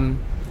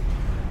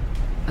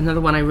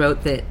another one I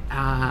wrote that,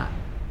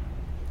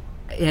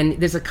 and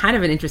there's a kind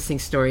of an interesting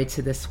story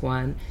to this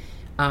one.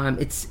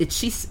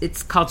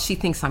 It's called "She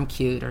Thinks I'm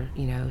Cute," or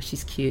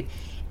she's cute.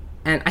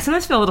 And I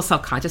sometimes feel a little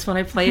self-conscious when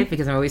I play it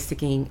because I'm always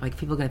thinking like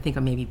people are going to think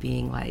I'm maybe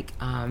being like,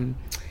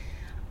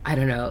 I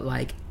don't know,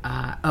 like,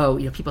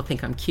 people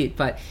think I'm cute.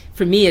 But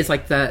for me, it's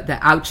like the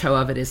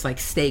outro of it is like,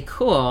 stay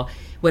cool.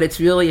 What it's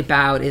really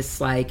about is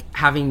like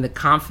having the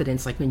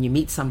confidence, like when you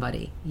meet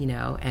somebody,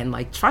 and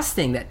like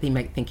trusting that they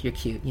might think you're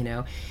cute,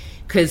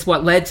 Because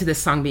what led to this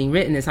song being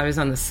written is I was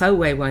on the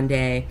subway one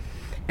day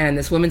and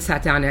this woman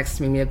sat down next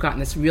to me. We had gotten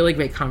this really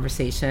great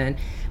conversation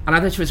and I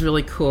thought she was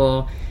really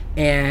cool.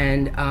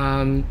 And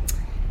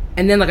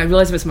then like I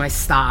realized it was my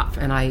stop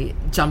and I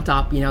jumped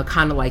up,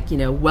 kind of like,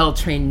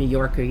 well-trained New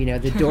Yorker,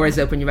 the doors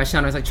open, you rush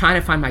down. I was like trying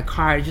to find my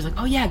card. And she's like,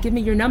 oh yeah, give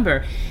me your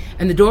number.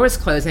 And the door was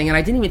closing and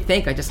I didn't even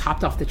think, I just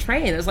hopped off the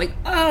train. I was like,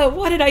 oh,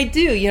 what did I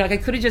do? Like I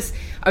could have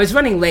I was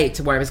running late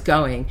to where I was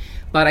going,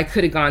 but I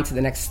could have gone to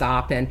the next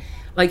stop and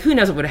like, who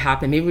knows what would have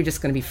happened? Maybe we're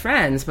just going to be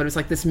friends, but it was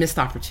like this missed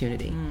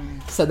opportunity.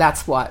 So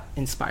that's what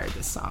inspired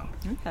this song.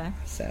 Okay.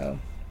 So.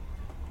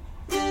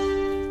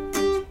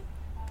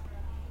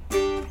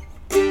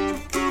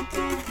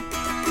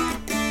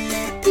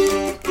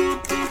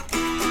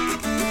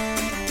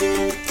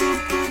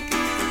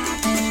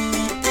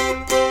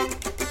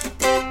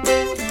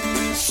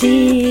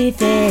 She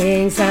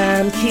thinks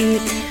I'm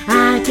cute,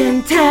 I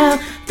can tell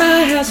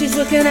by how she's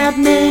looking at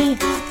me.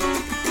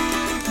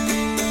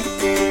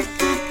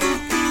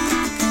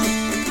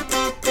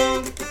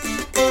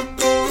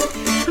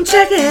 I'm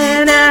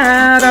checking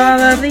out all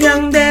of the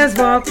young dads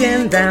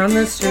walking down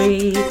the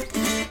street.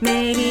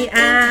 Maybe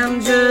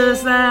I'm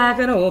just like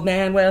an old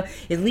man, well,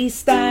 at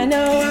least I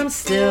know I'm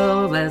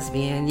still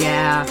lesbian,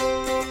 yeah.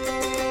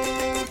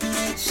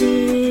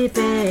 She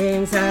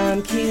thinks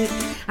I'm cute,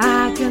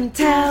 I can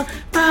tell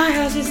by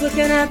how she's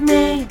looking at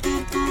me.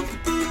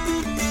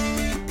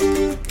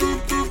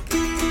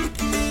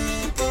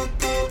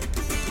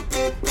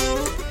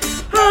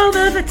 All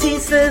the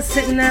Batistas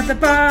sitting at the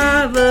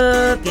bar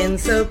looking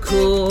so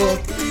cool.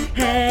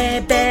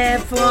 Hey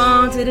babe,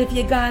 flaunt it if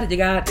you got it, you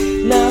got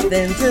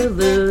nothing to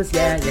lose.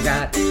 Yeah, you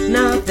got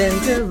nothing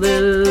to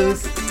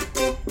lose.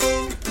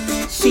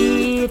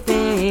 She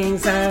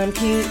thinks I'm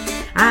cute,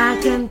 I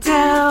can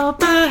tell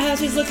by how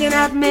she's looking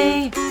at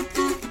me.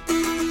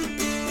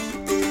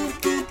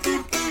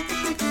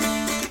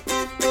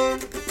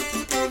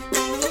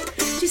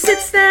 She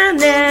sits down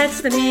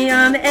next to me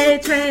on the A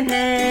train.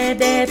 Hey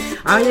babe,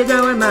 are you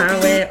going my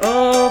way?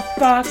 Oh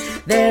fuck,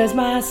 there's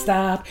my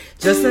stop.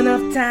 Just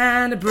enough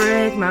time to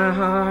break my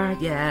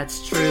heart. Yeah,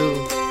 it's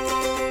true.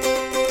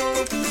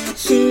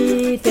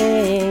 She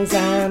thinks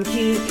I'm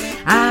cute,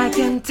 I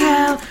can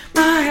tell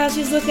by how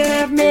she's looking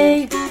at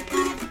me.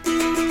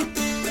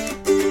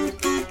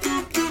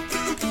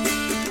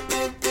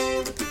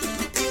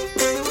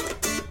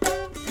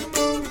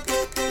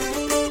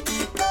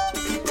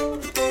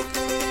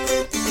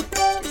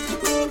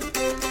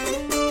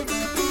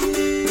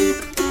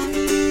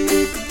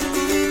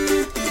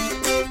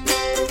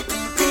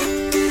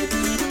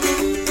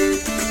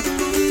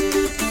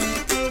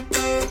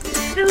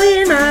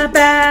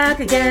 Back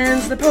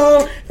against the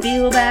pole,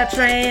 feel that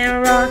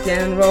train rock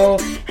and roll.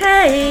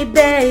 Hey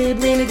babe,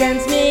 lean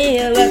against me,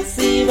 let's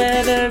see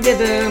where the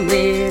rhythm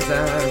leads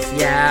us,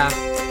 yeah.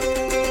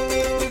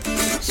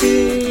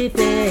 She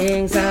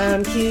thinks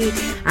I'm cute,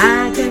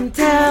 I can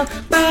tell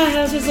by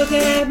how she's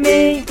looking at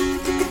me.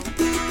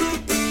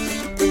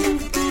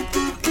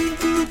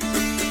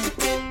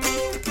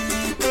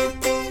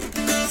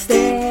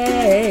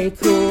 Stay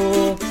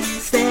cool,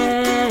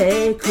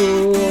 stay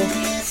cool,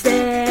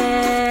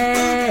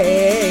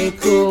 stay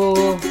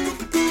cool.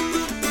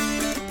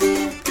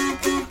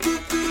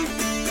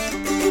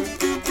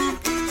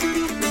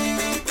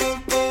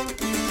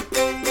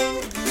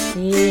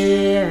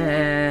 Yeah.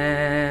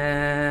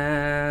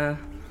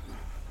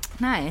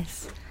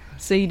 Nice.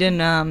 So you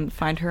didn't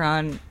find her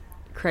on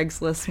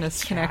Craigslist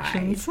Missed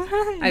Connections?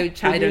 I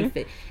tried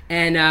to,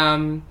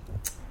 and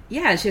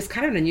yeah, she has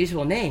kind of an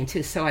unusual name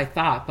too. So I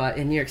thought, but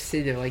in New York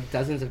City, there are like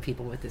dozens of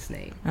people with this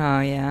name.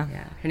 Oh yeah.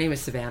 Yeah, her name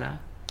is Savannah.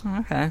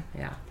 Okay.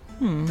 Yeah.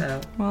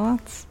 So. Well,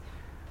 that's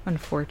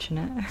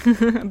unfortunate,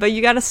 but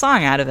you got a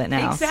song out of it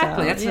now.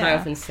 Exactly. So, That's what I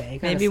often say.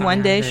 Maybe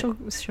one day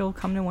she'll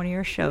come to one of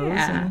your shows.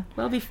 Yeah. And...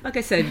 Well, it'll be, like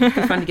I said, it'd be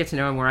fun to get to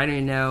know her more. I don't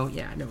even know.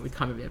 Yeah, I know it would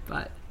come of it,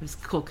 but it was a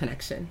cool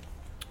connection.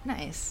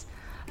 Nice.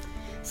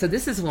 So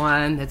this is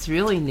one that's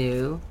really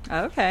new.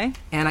 Okay.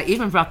 And I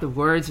even brought the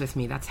words with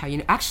me. That's how you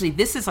know. Actually,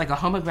 this is like a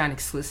Homoground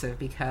exclusive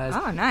because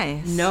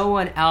nice. No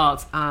one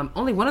else,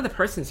 only one of the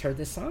persons heard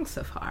this song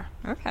so far.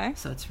 Okay.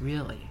 So it's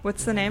really.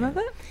 What's the name of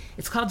it?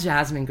 It's called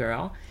Jasmine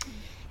Girl.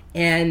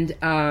 And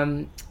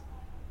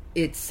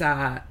it's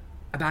about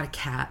a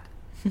cat.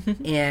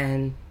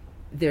 And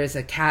there's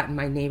a cat in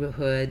my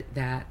neighborhood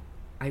that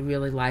I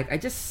really like. I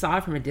just saw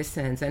it from a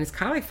distance. And it's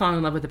kind of like falling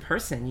in love with a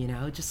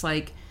person, just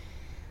like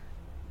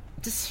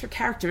just her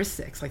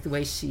characteristics, like the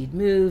way she'd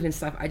move and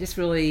stuff. I just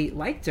really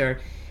liked her.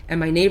 And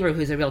my neighbor,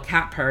 who's a real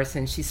cat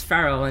person, she's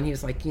feral, and he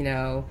was like,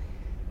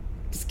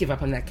 just give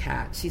up on that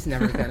cat. She's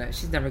never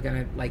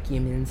gonna like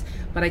humans.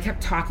 But I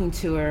kept talking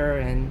to her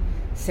and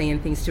saying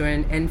things to her,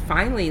 and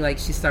finally, like,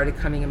 she started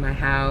coming in my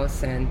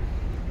house, and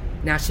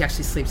now she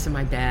actually sleeps in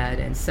my bed.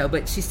 And so,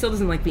 but she still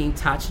doesn't like being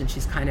touched, and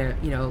she's kind of,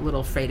 a little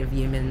afraid of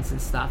humans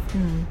and stuff.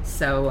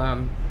 So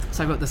I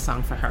wrote this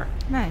song for her.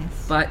 Nice.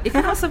 But it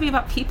can also be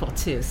about people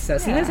too. So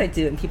sometimes I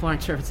do it, and people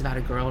aren't sure if it's about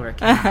a girl or a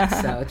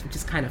cat. So it's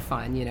just kind of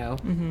fun,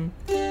 Mm-hmm.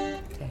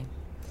 Okay.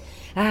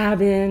 I've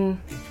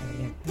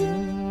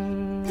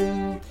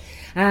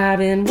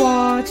been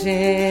watching,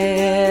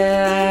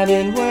 I've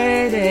been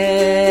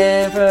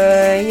waiting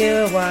for you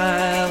a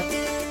while.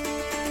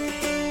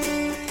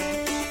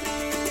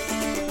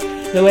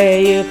 The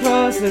way you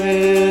cross the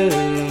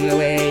room, the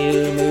way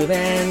you move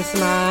and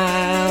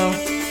smile.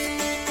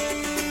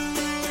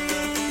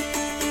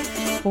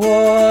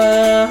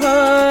 Whoa,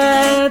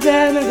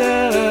 damn it,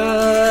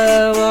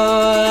 girl.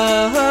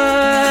 Whoa,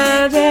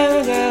 damn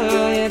it,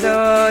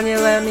 girl. You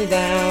let me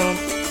down.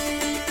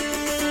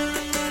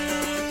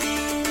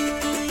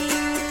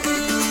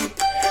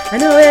 I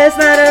know it's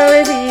not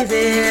always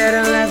easy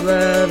to love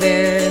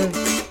loving,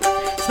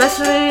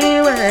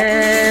 especially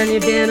when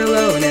you've been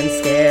alone and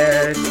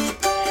scared.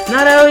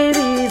 Not always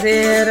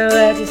easy to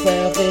let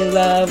yourself be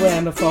loved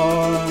when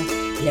before.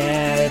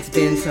 Yeah, it's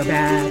been so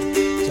bad,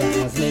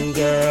 Jasmine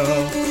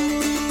girl.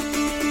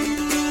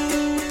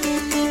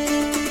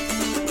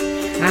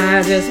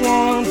 I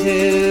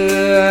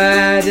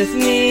just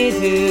need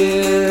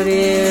to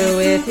be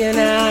with you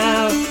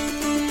now.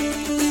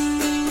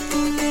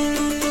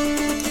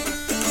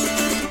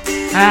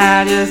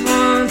 I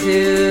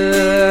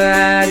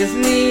just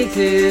need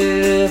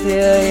to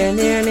feel you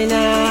near me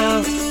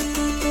now.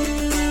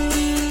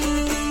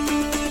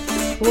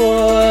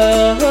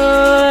 Whoa,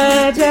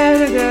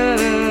 Jasmine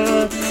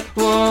girl.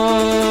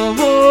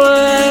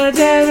 Whoa,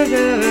 Jasmine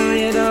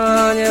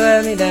girl. You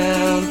let me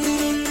down.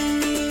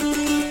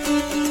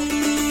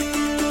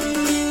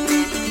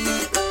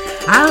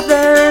 Out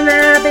there in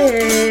that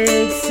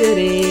big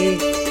city,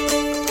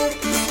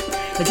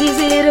 it's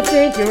easy to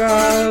think you're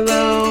all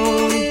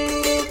alone.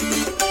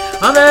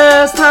 All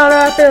those tall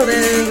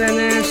buildings and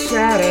their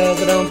shadows,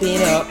 but don't be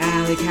no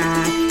alley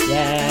cat.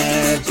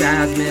 Yeah,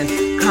 Jasmine,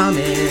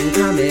 coming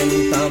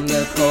from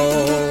the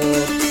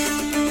cold.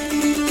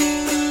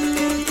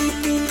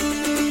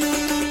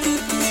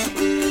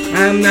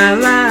 I'm not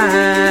like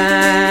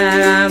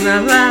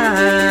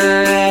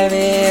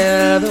the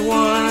other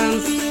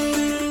ones.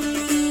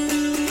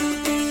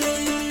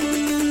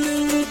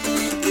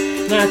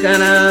 Not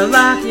gonna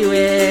lock you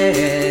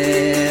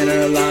in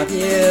or lock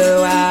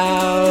you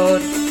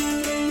out.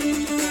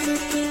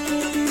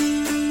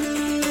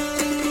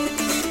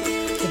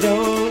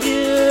 Don't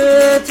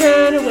you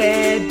turn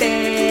away,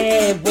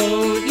 babe.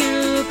 Won't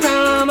you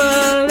come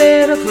a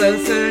little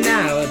closer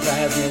now,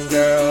 Jasmine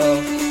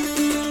girl?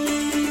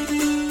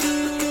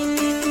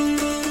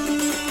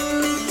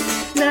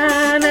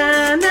 Na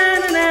na na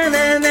na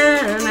na na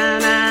na na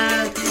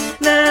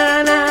na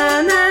na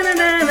na na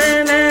na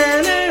na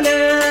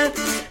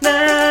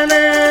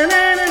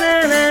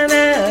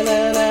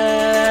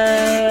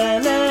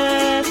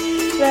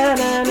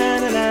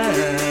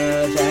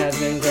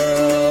Jasmine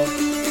girl.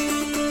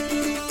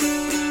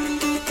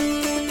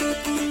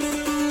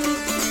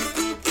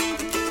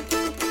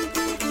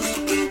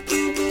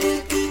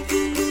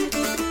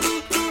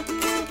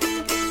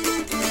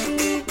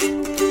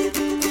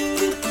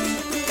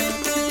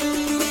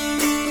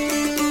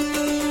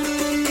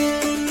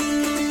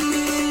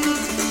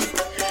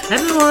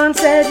 Everyone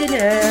said you'd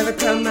never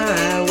come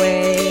my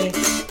way,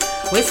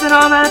 wasting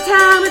all my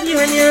time with you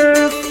and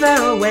your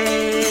feral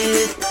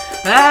ways.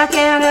 I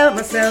can't help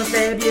myself,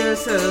 babe, you're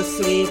so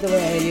sweet the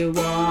way you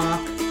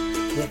walk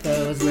with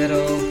those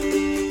little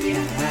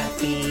cat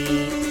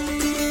feet.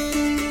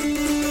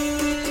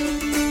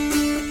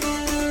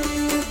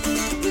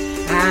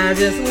 I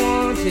just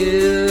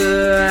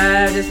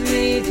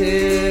need to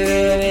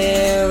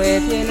be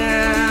with you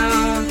now.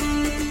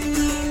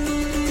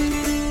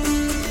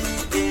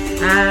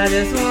 I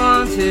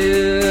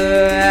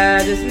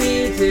just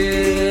need to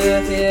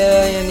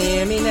feel you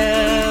near me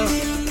now.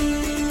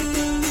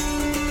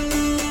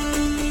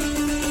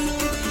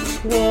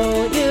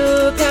 Won't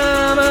you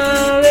come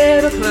a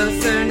little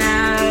closer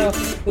now?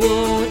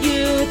 Won't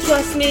you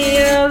trust me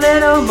a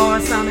little more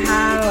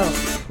somehow?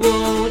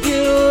 Won't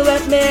you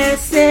let me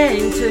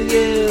sing to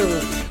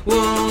you?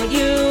 Won't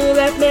you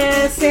let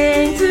me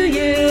sing to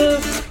you?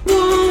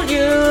 Won't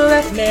you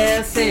let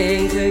me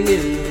sing to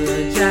you?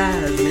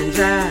 Jasmine,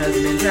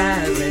 Jasmine,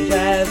 Jasmine,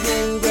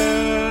 Jasmine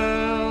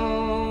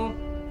girl.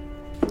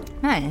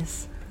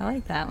 Nice. I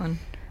like that one.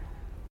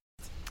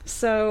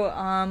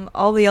 So,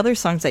 all the other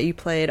songs that you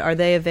played, are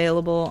they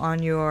available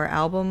on your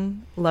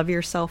album, Love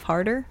Yourself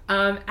Harder?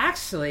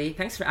 Actually,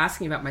 thanks for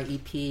asking about my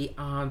EP.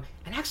 And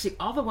actually,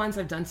 all the ones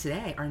I've done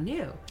today are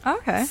new.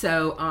 Okay.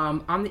 So,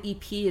 on the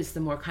EP is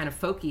the more kind of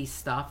folky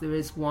stuff. There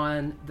is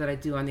one that I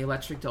do on the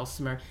electric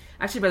dulcimer.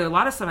 Actually, but a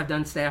lot of stuff I've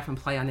done today I often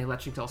play on the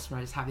electric dulcimer.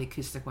 I just have the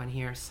acoustic one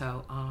here.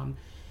 So, I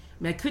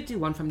mean, I could do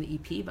one from the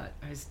EP, but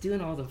I was doing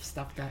all the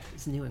stuff that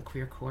is new in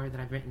queercore that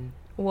I've written.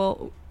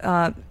 Well,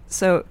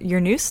 so your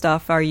new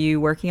stuff, are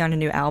you working on a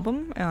new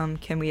album?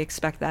 Can we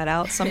expect that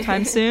out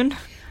sometime soon?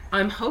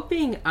 I'm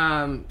hoping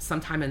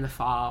sometime in the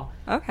fall.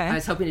 Okay. I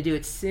was hoping to do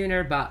it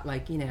sooner, but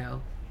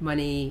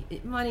money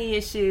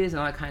issues and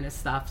all that kind of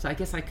stuff. So I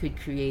guess I could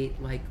create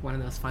like one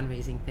of those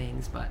fundraising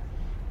things, but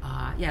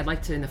I'd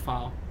like to in the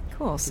fall.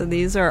 Cool. So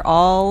these are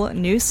all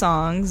new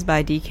songs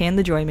by DK and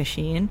the Joy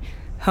Machine.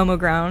 Homo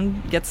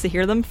Ground gets to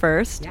hear them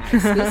first. Yeah,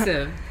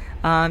 exclusive.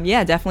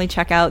 Definitely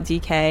check out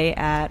DK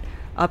at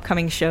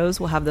upcoming shows.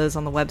 We'll have those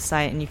on the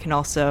website, and you can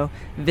also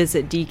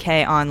visit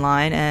DK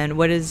online. And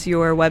what is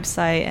your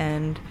website?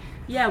 And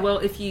yeah, well,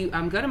 if you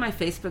go to my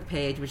Facebook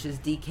page, which is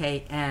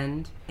DK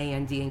and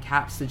AND in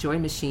caps, the Joy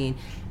Machine,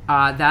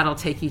 that'll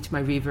take you to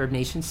my Reverb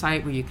Nation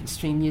site where you can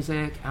stream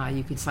music.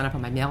 You can sign up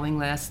on my mailing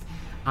list.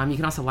 You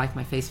can also like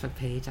my Facebook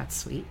page. That's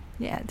sweet.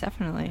 Yeah,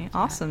 definitely.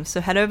 Awesome.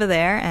 So head over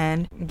there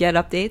and get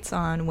updates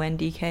on when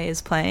DK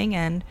is playing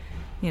and,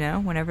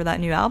 whenever that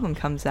new album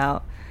comes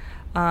out.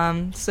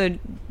 So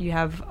you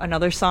have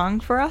another song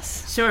for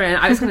us? Sure. And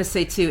I was going to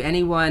say, too,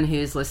 anyone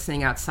who's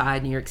listening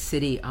outside New York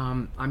City,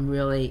 I'm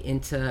really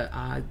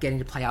into getting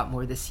to play out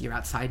more this year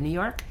outside New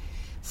York.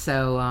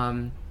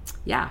 So,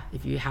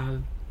 if you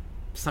have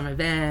some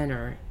event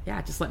or,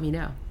 just let me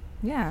know.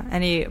 Yeah.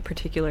 Any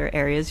particular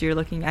areas you're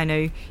looking? I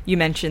know you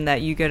mentioned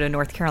that you go to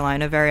North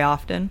Carolina very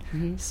often.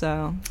 Mm-hmm.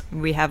 So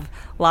we have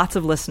lots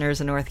of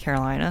listeners in North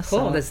Carolina. Cool.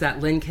 So. There's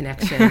that Lynn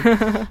connection.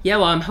 Yeah,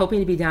 well, I'm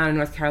hoping to be down in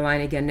North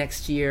Carolina again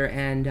next year.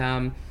 And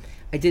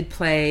I did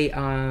play,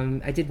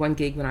 I did one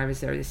gig when I was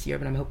there this year,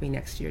 but I'm hoping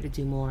next year to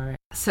do more.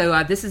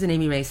 So this is an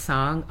Amy Ray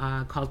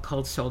song called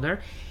Cold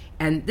Shoulder.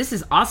 And this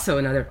is also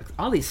another,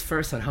 all these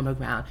firsts on Homo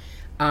Ground.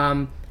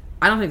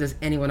 I don't think there's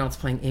anyone else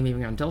playing Amy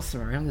Ray on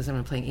dulcimer. I don't think there's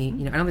anyone playing,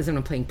 I don't think there's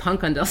anyone playing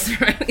punk on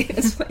dulcimer. I think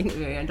it's playing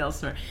Amy Ray on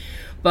dulcimer.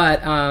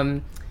 But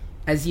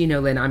as you know,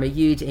 Lynn, I'm a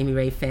huge Amy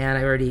Ray fan.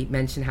 I already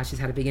mentioned how she's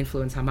had a big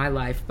influence on my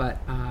life, but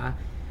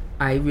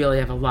I really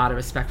have a lot of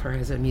respect for her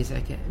as a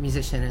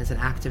musician, as an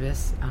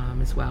activist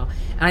as well.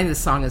 And I think the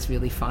song is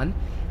really fun.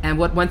 And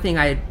one thing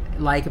I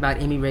like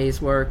about Amy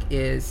Ray's work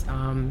is, she's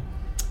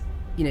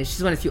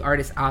one of the few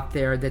artists out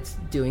there that's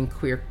doing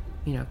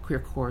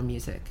queercore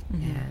music.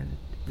 Mm-hmm. And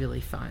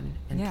really fun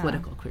and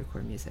political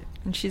queercore music.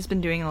 And she's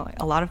been doing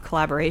a lot of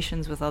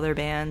collaborations with other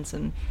bands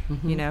and,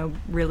 mm-hmm.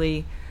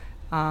 Really,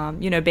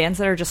 bands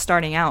that are just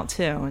starting out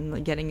too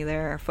and getting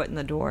their foot in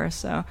the door.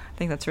 So I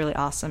think that's really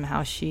awesome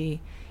how she,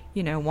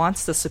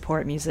 wants to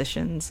support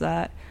musicians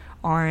that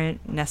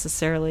aren't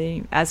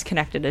necessarily as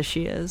connected as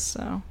she is.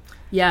 So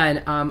yeah,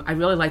 and I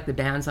really like the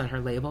bands on her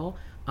label.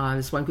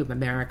 This one group,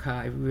 America,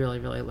 I really,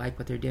 really like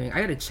what they're doing. I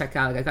got to check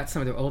out, I got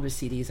some of their older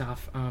CDs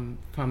off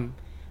from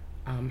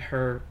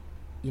her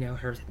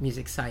her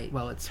music site.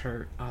 Well, it's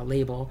her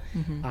label,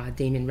 mm-hmm.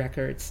 Damon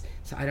Records.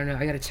 So I don't know.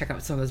 I got to check out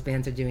what some of those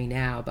bands are doing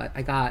now. But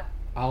I got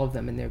all of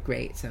them, and they're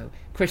great. So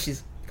of course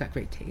she's got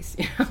great taste.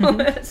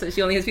 Mm-hmm. So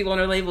she only has people on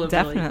her label with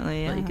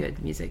really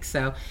good music.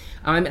 So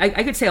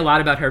I could say a lot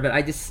about her, but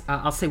I just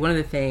I'll say one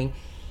other thing,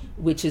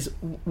 which is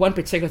one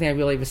particular thing I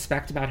really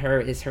respect about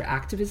her is her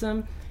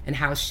activism and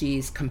how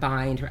she's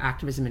combined her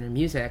activism and her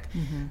music.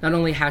 Mm-hmm. Not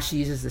only how she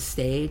uses the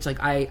stage,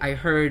 like I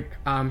heard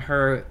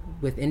her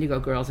with Indigo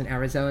Girls in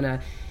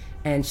Arizona,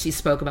 and she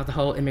spoke about the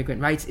whole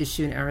immigrant rights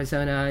issue in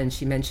Arizona, and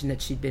she mentioned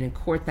that she'd been in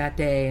court that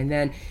day, and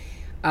then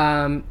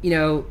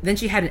then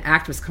she had an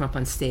activist come up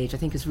on stage. I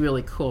think is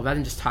really cool, rather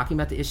than just talking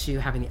about the issue,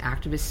 having the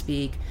activist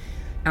speak.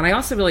 And I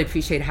also really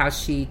appreciate how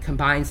she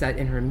combines that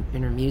in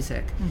her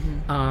music.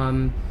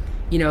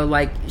 Mm-hmm.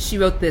 Like she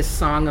wrote this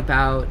song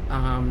about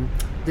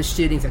the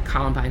shootings at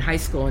Columbine High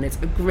School, and it's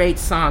a great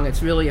song.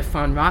 It's really a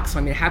fun rock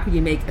song. I mean, how could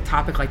you make a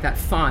topic like that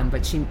fun?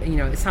 But she,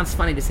 it sounds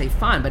funny to say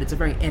fun, but it's a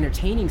very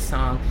entertaining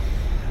song.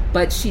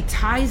 But she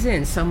ties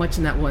in so much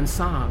in that one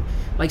song.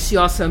 Like she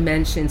also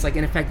mentions, like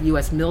in effect,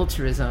 U.S.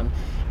 militarism,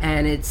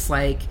 and it's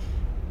like,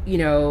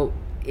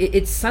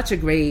 it's such a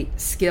great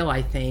skill,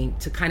 I think,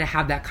 to kind of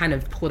have that kind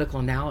of political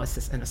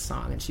analysis in a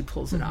song, and she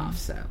pulls it off.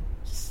 So.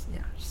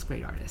 She's a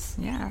great artist.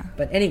 Yeah.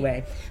 But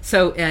anyway,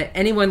 so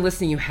anyone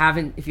listening,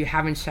 if you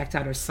haven't checked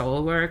out her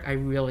solo work, I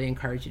really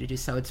encourage you to do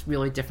so. It's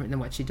really different than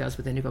what she does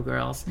with Indigo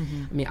Girls.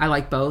 Mm-hmm. I mean, I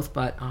like both,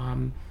 but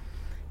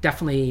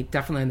definitely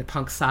on the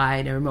punk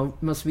side. Her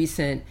most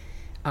recent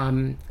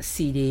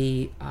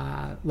CD,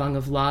 Lung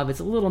of Love, it's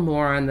a little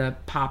more on the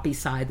poppy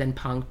side than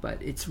punk,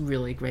 but it's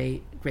really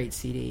great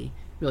CD.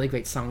 Really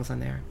great songs on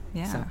there.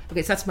 Yeah. So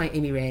that's my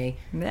Amy Ray.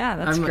 Yeah,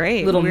 that's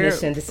great.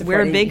 Mission to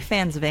support We're big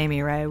fans of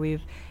Amy Ray.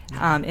 We've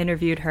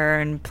interviewed her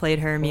and played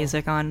her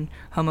music on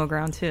Homo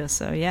Ground too.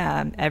 So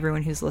yeah,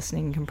 everyone who's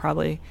listening can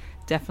probably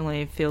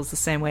definitely feels the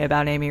same way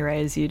about Amy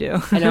Ray as you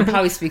do. I know I'm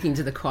probably speaking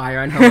to the choir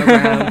on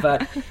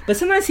Hologram, but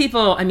sometimes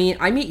people, I mean,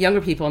 I meet younger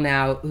people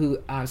now who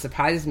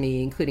surprises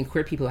me, including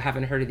queer people who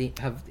haven't heard of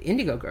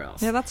Indigo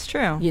Girls. Yeah, that's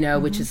true. You know,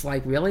 which is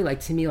like really,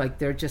 like to me, like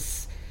they're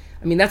just,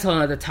 I mean, that's a whole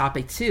other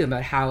topic too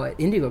about how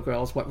Indigo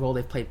Girls, what role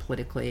they've played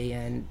politically,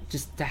 and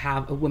just to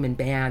have a woman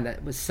band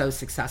that was so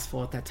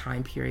successful at that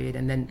time period,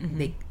 and then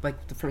they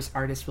like the first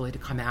artist really to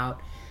come out.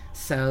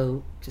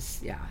 So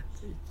just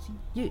it's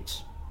huge.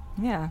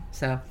 Yeah.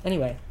 So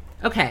anyway,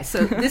 okay.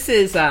 So this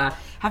is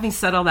having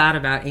settled out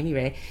about Amy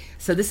Ray.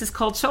 So this is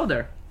Cold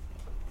Shoulder.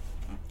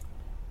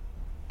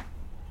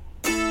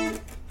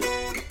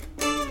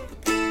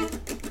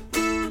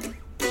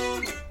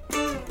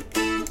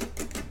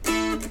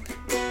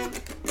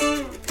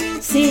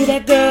 See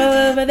that girl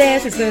over there,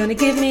 she's gonna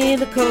give me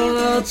the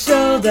cold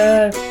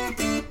shoulder.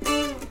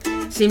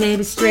 She may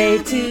be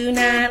straight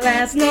tonight,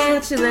 last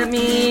night she let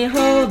me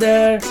hold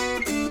her.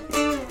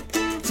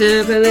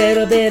 Took a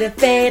little bit of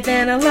faith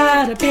and a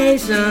lot of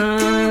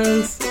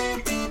patience.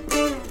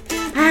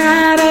 I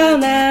ride all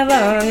night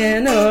long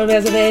and no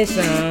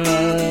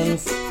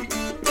reservations.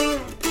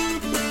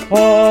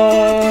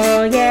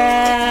 Oh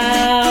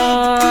yeah,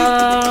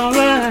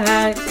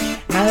 alright.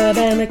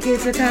 Alabama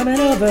kids are coming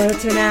over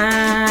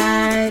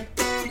tonight.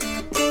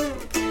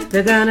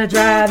 They're gonna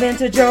drive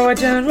into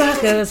Georgia and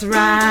rock us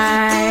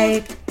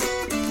right.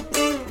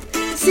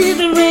 See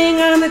the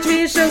ring on the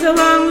tree shows a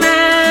long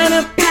line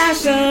of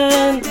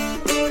passion.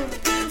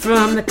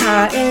 From the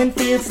cotton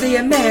fields to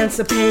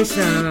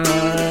emancipation.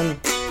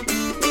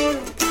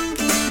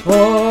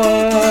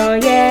 Oh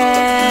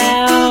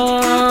yeah,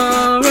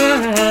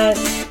 alright.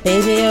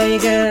 Baby, are you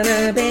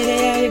gonna,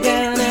 baby, are you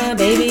gonna,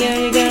 baby, are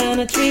you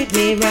gonna treat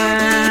me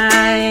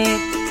right?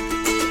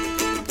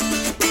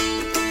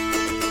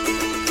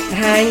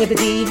 Hang with the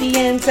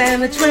deviants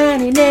and the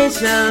tranny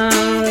nation.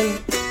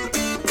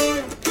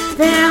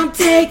 They don't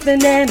take the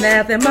name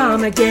that their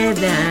mama gave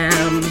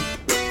them.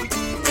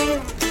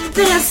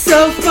 They're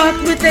so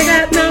fucked with they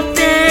got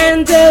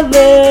nothing to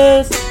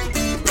lose.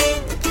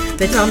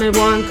 They tell me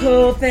one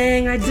cool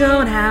thing I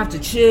don't have to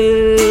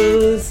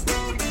choose.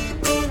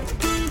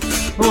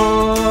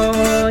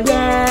 Oh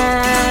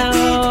yeah,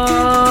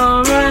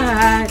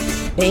 alright.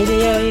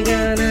 Baby, are you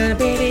gonna,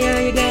 baby,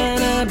 are you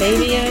gonna,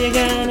 baby, are you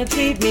gonna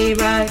treat me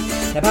right?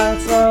 The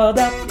parts rolled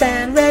up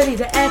and ready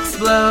to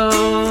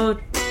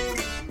explode.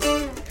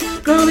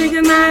 Gonna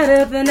ignite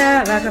up the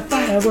night like a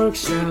fireworks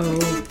show.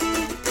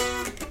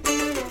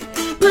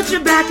 Put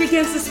your back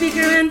against the speaker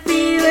and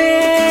feel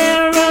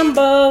it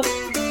rumble.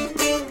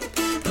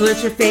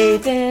 Put your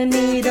faith in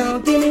me,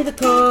 don't give me the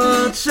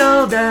cold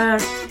shoulder.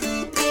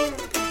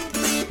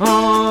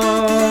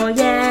 Oh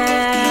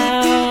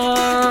yeah,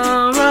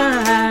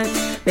 alright.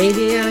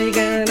 Baby, are you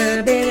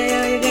gonna, baby,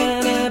 are you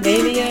gonna,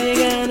 baby, are you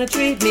gonna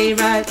treat me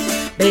right?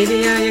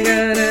 Baby, are you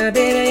gonna,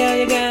 baby, are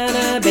you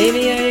gonna,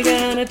 baby, are you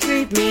gonna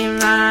treat me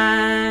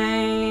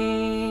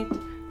right?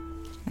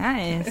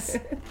 Nice.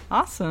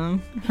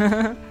 Awesome.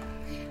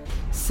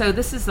 So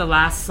this is the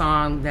last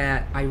song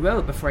that I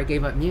wrote before I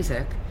gave up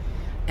music.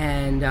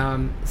 And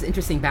it's an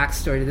interesting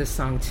backstory to this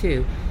song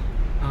too.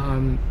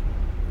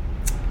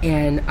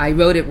 And I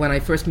wrote it when I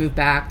first moved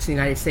back to the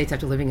United States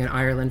after living in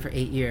Ireland for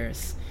 8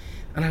 years.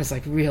 And I was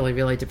like really,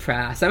 really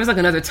depressed. That was like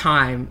another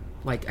time,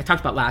 like I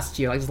talked about last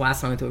year, like this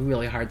last song I went through a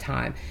really hard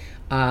time.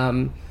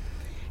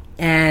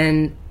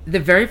 And the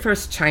very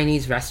first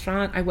Chinese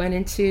restaurant I went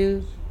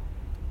into,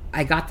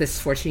 I got this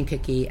fortune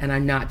cookie, and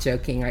I'm not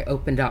joking. I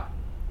opened up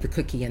the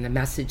cookie and the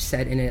message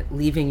said in it,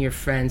 leaving your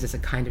friends is a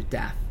kind of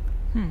death.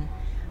 And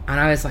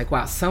I was like,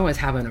 wow, someone's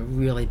having a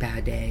really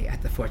bad day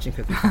at the fortune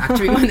cookie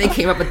factory when they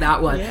came up with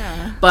that one.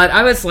 Yeah. But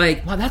I was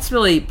like, well, that's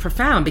really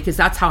profound, because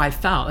that's how I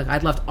felt. Like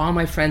I'd left all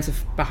my friends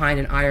behind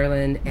in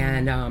Ireland,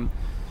 and I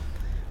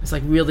was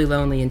like really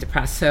lonely and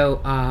depressed.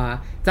 So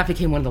that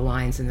became one of the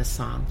lines in this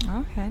song.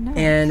 Okay, nice.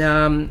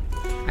 And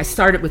I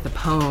started with a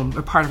poem,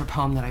 or part of a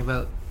poem that I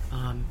wrote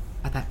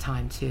at that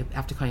time too,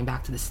 after coming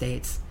back to the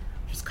States,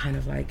 which was kind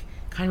of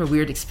a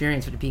weird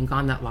experience with it being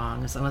gone that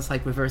long. It's almost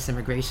like reverse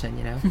immigration,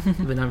 you know,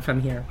 even though I'm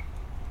from here.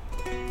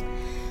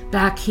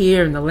 Back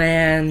here in the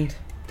land,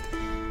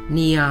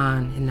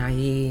 neon and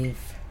naive,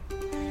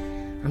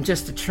 I'm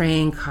just a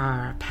train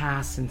car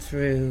passing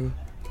through.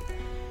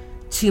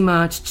 Too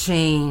much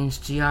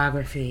change,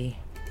 geography,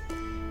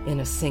 in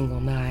a single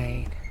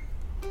night.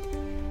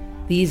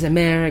 These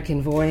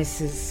American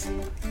voices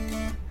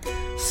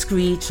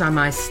screech on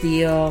my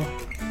steel.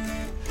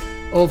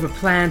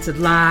 Overplanted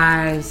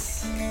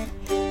lives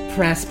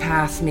press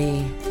past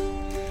me.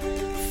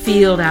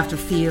 Field after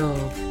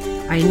field,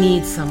 I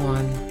need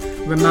someone.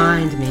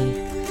 Remind me,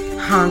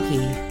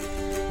 honky,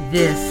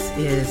 this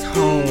is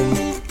home.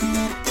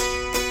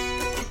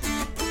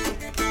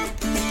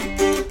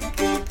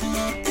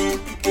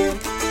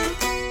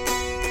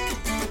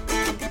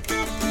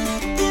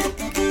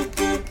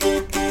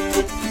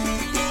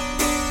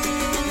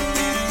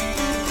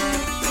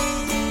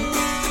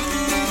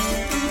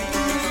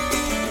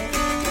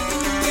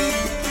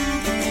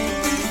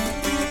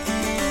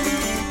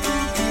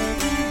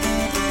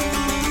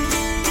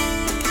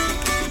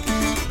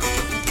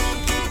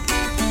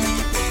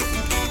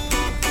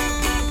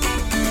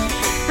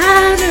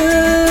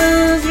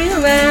 lose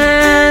real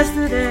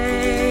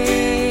yesterday,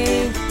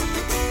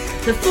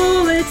 the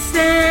full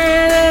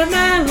extent of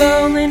my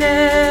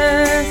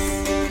loneliness.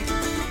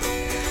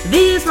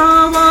 These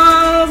four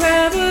walls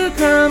have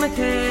become a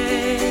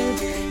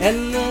cage,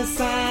 and the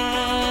silence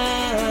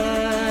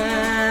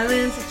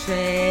a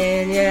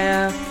chain,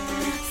 yeah.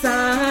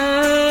 Silence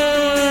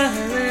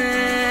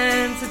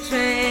a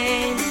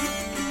chain.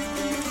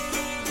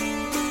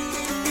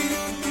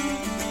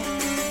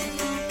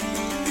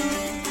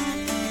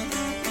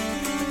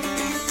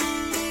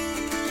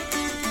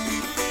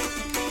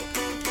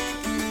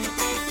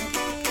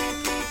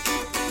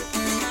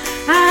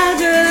 I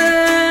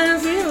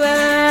just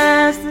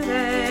realized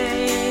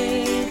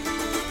today,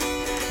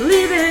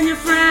 leaving your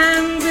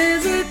friends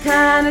is a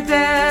kind of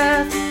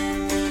death.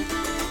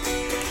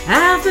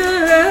 After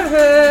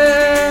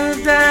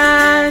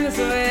dying as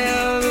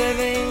well,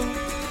 living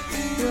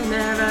will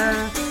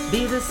never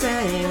be the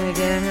same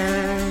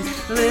again.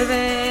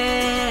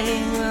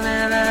 Living will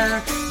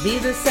never be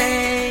the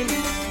same.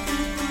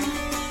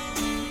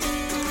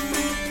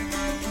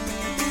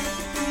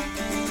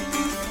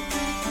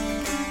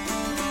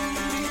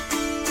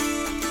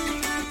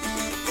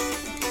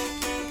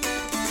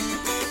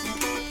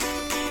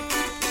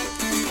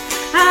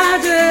 I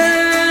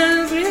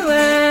just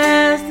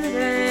realized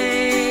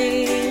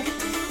today,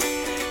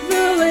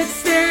 though it's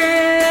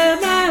still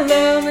my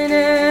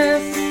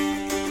loneliness,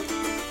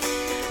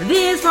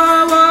 these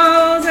four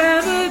walls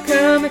have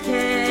become a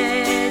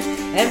cage,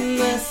 and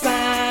the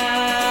silence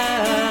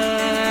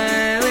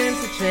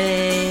a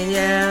chain,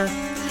 yeah.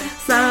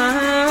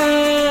 Silence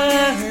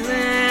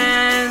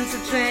a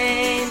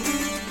chain.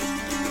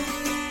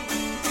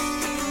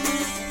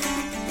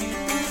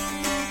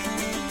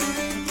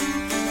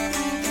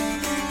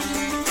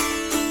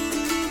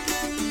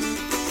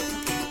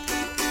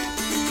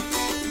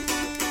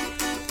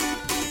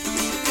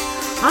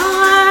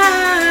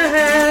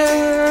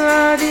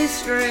 Are these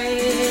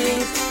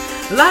strings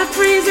like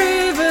freeze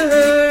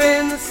river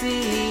in the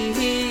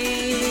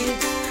sea?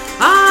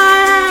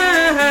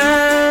 I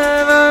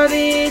have all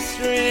these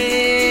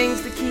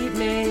strings to keep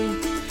me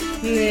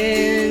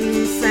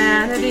in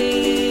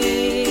sanity.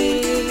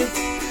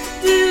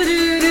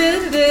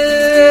 Do-do-do-do-do,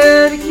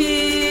 to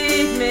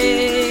keep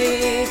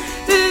me.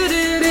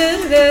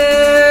 Do-do-do-do-do,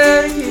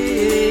 to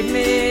keep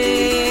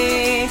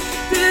me.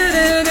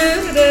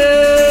 Do-do-do-do-do,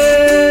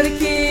 to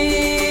keep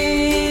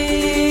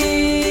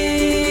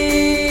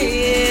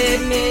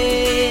me.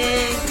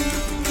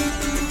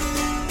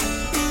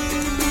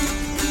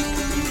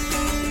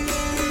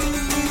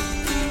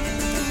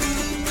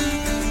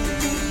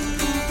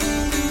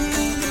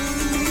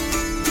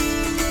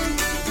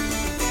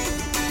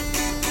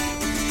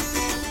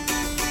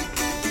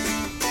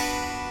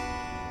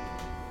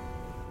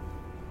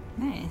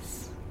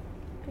 Nice.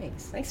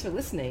 Thanks for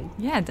listening.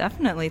 Yeah,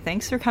 definitely.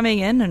 Thanks for coming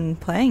in and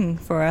playing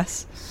for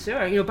us.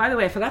 Sure. By the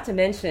way, I forgot to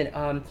mention,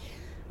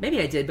 maybe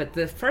I did, but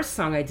the first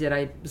song I did,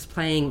 I was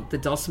playing the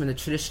dulcimer in the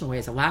traditional way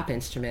as a lap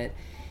instrument.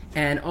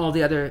 And all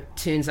the other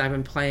tunes I've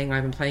been playing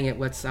it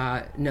what's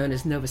known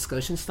as Nova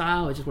Scotian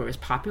style, which is where it was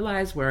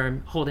popularized, where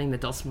I'm holding the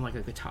dulcimer like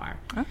a guitar.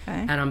 Okay.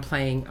 And I'm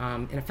playing,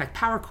 in effect,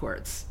 power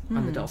chords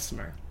on the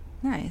dulcimer.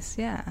 Nice,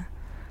 yeah.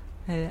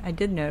 I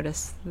did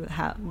notice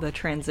how the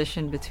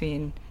transition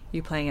between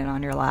you playing it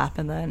on your lap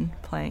and then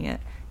playing it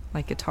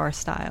like guitar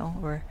style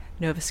or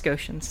Nova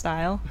Scotian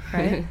style,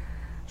 right?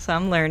 So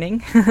I'm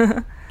learning.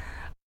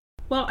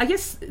 Well, I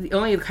guess the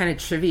only kind of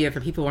trivia for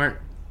people who aren't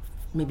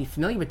maybe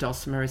familiar with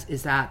dulcimers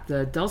is that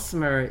the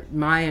dulcimer,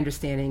 my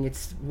understanding,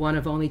 it's one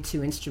of only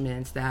two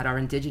instruments that are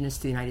indigenous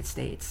to the United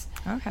States.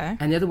 Okay.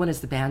 And the other one is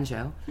the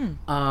banjo.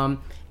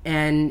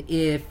 And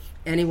if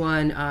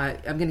anyone, I'm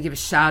going to give a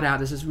shout out.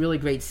 There's this really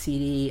great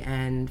CD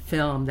and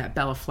film that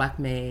Bela Fleck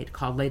made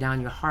called Lay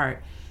Down Your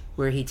Heart,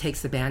 where he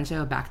takes the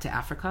banjo back to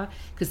Africa,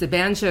 because the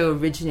banjo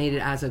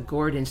originated as a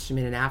gourd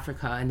instrument in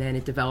Africa, and then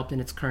it developed in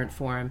its current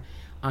form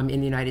in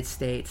the United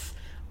States.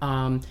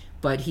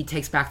 But he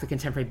takes back the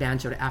contemporary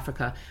banjo to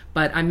Africa.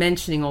 But I'm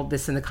mentioning all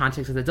this in the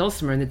context of the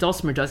dulcimer, and the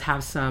dulcimer does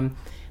have some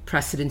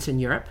precedence in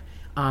Europe.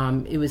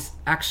 It was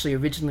actually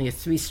originally a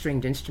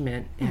 3-stringed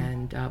instrument,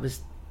 and it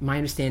was, my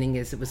understanding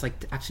is it was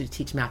like actually to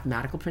teach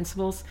mathematical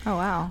principles. Oh,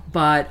 wow.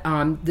 But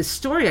the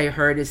story I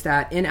heard is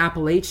that in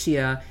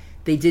Appalachia,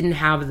 they didn't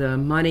have the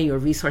money or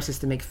resources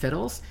to make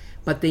fiddles,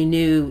 but they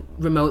knew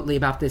remotely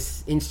about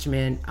this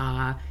instrument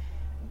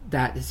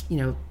that is,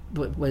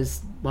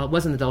 was, well, it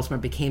wasn't the dulcimer,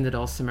 it became the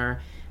dulcimer,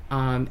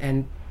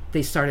 and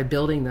they started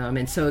building them.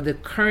 And so the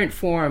current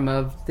form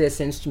of this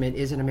instrument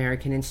is an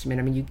American instrument.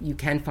 I mean, you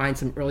can find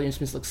some early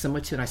instruments that look similar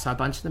to it, and I saw a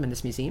bunch of them in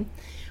this museum.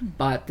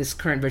 But this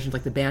current version,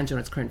 like the banjo in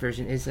its current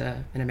version, is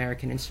an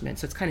American instrument.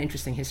 So it's kind of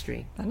interesting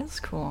history. That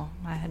is cool.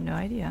 I had no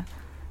idea.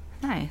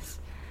 Nice.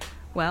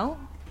 Well,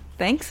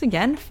 thanks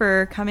again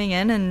for coming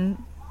in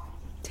and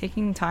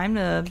taking time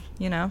to,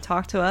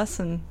 talk to us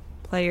and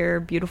play your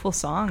beautiful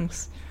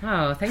songs.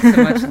 Oh, thanks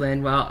so much,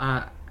 Lynn.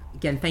 Well,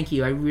 again, thank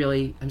you.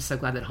 I'm so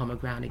glad that Homo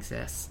Ground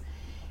exists.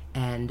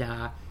 And,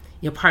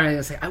 part of me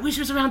was like, I wish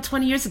it was around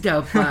 20 years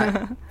ago,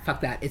 but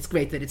fuck that. It's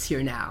great that it's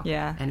here now.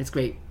 Yeah. And it's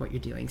great what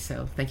you're doing.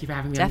 So thank you for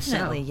having me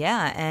Definitely, on the show.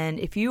 yeah. And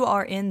if you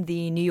are in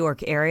the New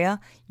York area,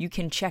 you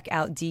can check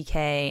out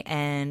DK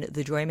and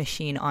the Joy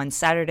Machine on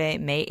Saturday,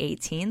 May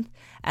 18th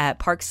at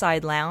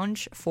Parkside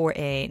Lounge for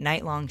a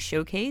night-long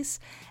showcase.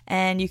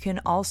 And you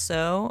can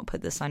also,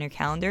 put this on your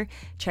calendar,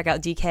 check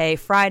out DK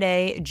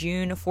Friday,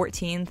 June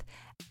 14th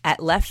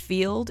at Left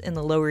Field in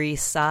the Lower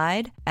East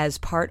Side as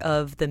part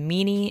of the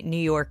Meanie New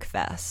York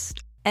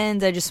Fest.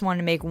 And I just wanted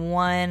to make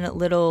one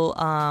little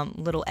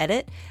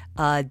edit.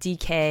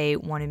 DK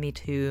wanted me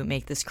to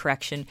make this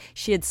correction.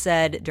 She had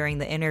said during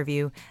the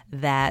interview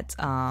that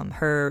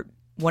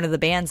one of the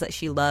bands that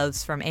she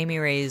loves from Amy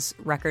Ray's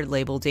record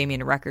label,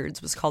 Damien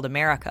Records, was called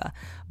America.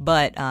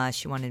 But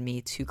she wanted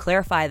me to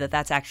clarify that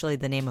that's actually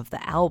the name of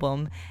the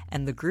album,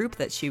 and the group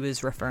that she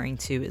was referring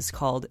to is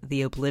called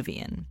The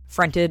Oblivion,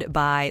 fronted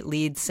by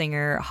lead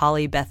singer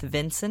Holly Beth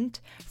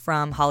Vincent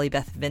from Holly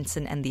Beth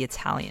Vincent and the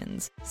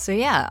Italians. So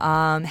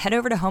yeah, head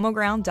over to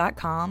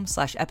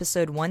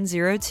homoground.com/episode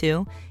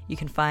 102. You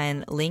can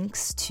find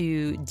links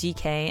to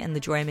DK and the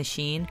Joy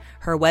Machine,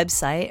 her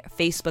website,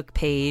 Facebook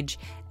page,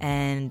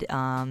 and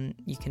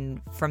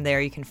from there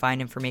you can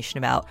find information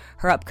about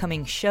her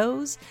upcoming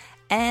shows,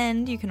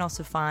 and you can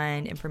also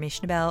find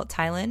information about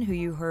Tylin, who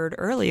you heard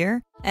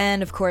earlier.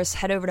 And of course,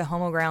 head over to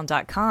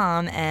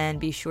homoground.com and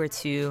be sure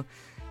to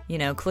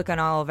click on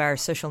all of our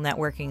social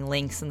networking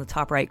links in the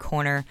top right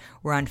corner.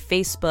 We're on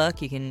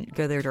Facebook. You can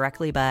go there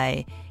directly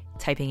by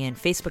typing in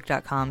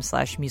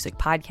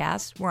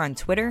facebook.com/musicpodcast. We're on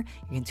Twitter.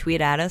 You can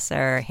tweet at us.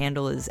 Our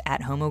handle is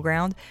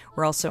 @homoground.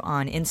 We're also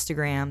on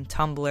Instagram,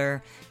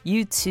 Tumblr,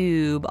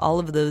 YouTube, all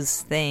of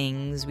those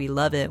things. We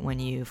love it when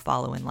you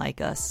follow and like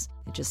us.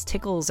 It just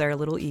tickles our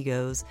little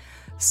egos.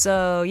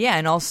 So yeah,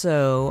 and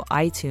also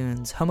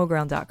iTunes,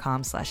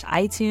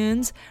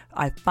 homoground.com/iTunes.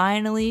 I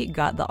finally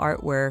got the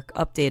artwork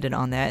updated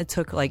on that. It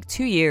took like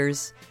 2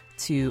 years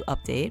to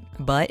update,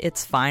 but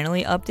it's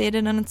finally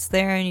updated and it's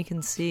there, and you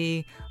can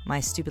see my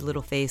stupid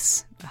little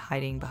face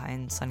hiding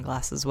behind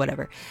sunglasses,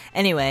 whatever.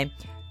 Anyway,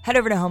 head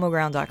over to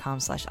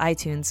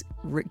homoground.com/iTunes.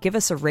 Give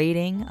us a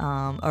rating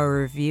or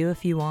a review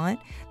if you want.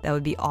 That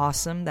would be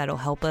awesome. That'll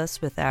help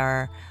us with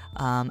our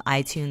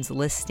iTunes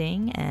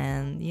listing,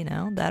 and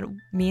that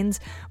means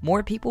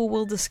more people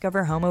will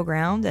discover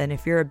Homoground, and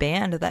if you're a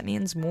band, that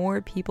means more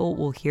people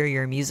will hear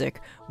your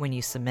music when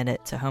you submit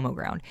it to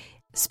Homoground.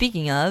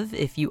 Speaking of,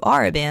 if you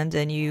are a band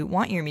and you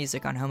want your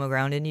music on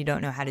Homoground and you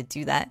don't know how to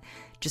do that,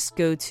 just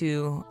go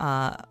to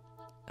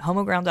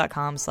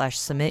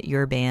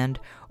homoground.com/submit-your-band,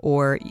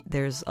 or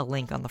there's a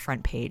link on the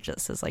front page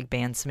that says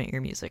band submit your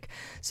music.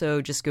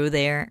 So just go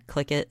there,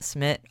 click it,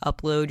 submit,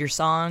 upload your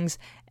songs,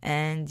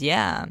 and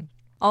yeah.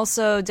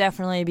 Also,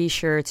 definitely be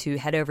sure to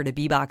head over to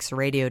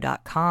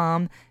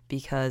bboxradio.com,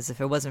 because if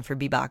it wasn't for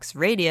Bbox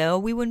Radio,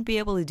 we wouldn't be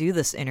able to do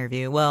this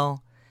interview.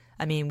 Well,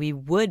 I mean, we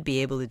would be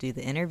able to do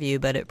the interview,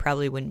 but it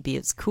probably wouldn't be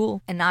as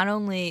cool. And not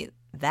only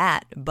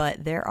that,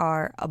 but there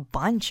are a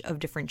bunch of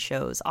different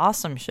shows,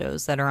 awesome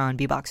shows that are on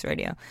Bbox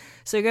Radio.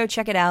 So go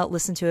check it out,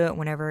 listen to it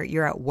whenever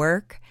you're at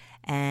work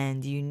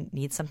and you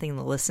need something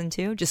to listen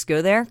to. Just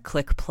go there,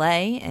 click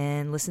play,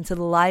 and listen to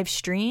the live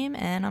stream,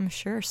 and I'm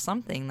sure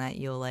something that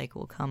you'll like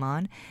will come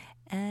on.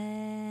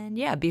 And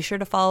yeah, be sure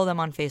to follow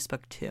them on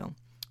Facebook too. You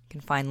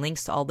can find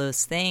links to all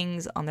those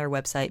things on their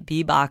website,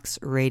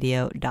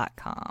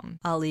 bboxradio.com.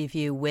 I'll leave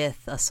you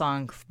with a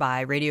song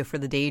by Radio for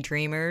the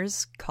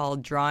Daydreamers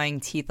called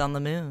Drawing Teeth on the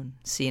Moon.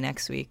 See you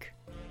next week.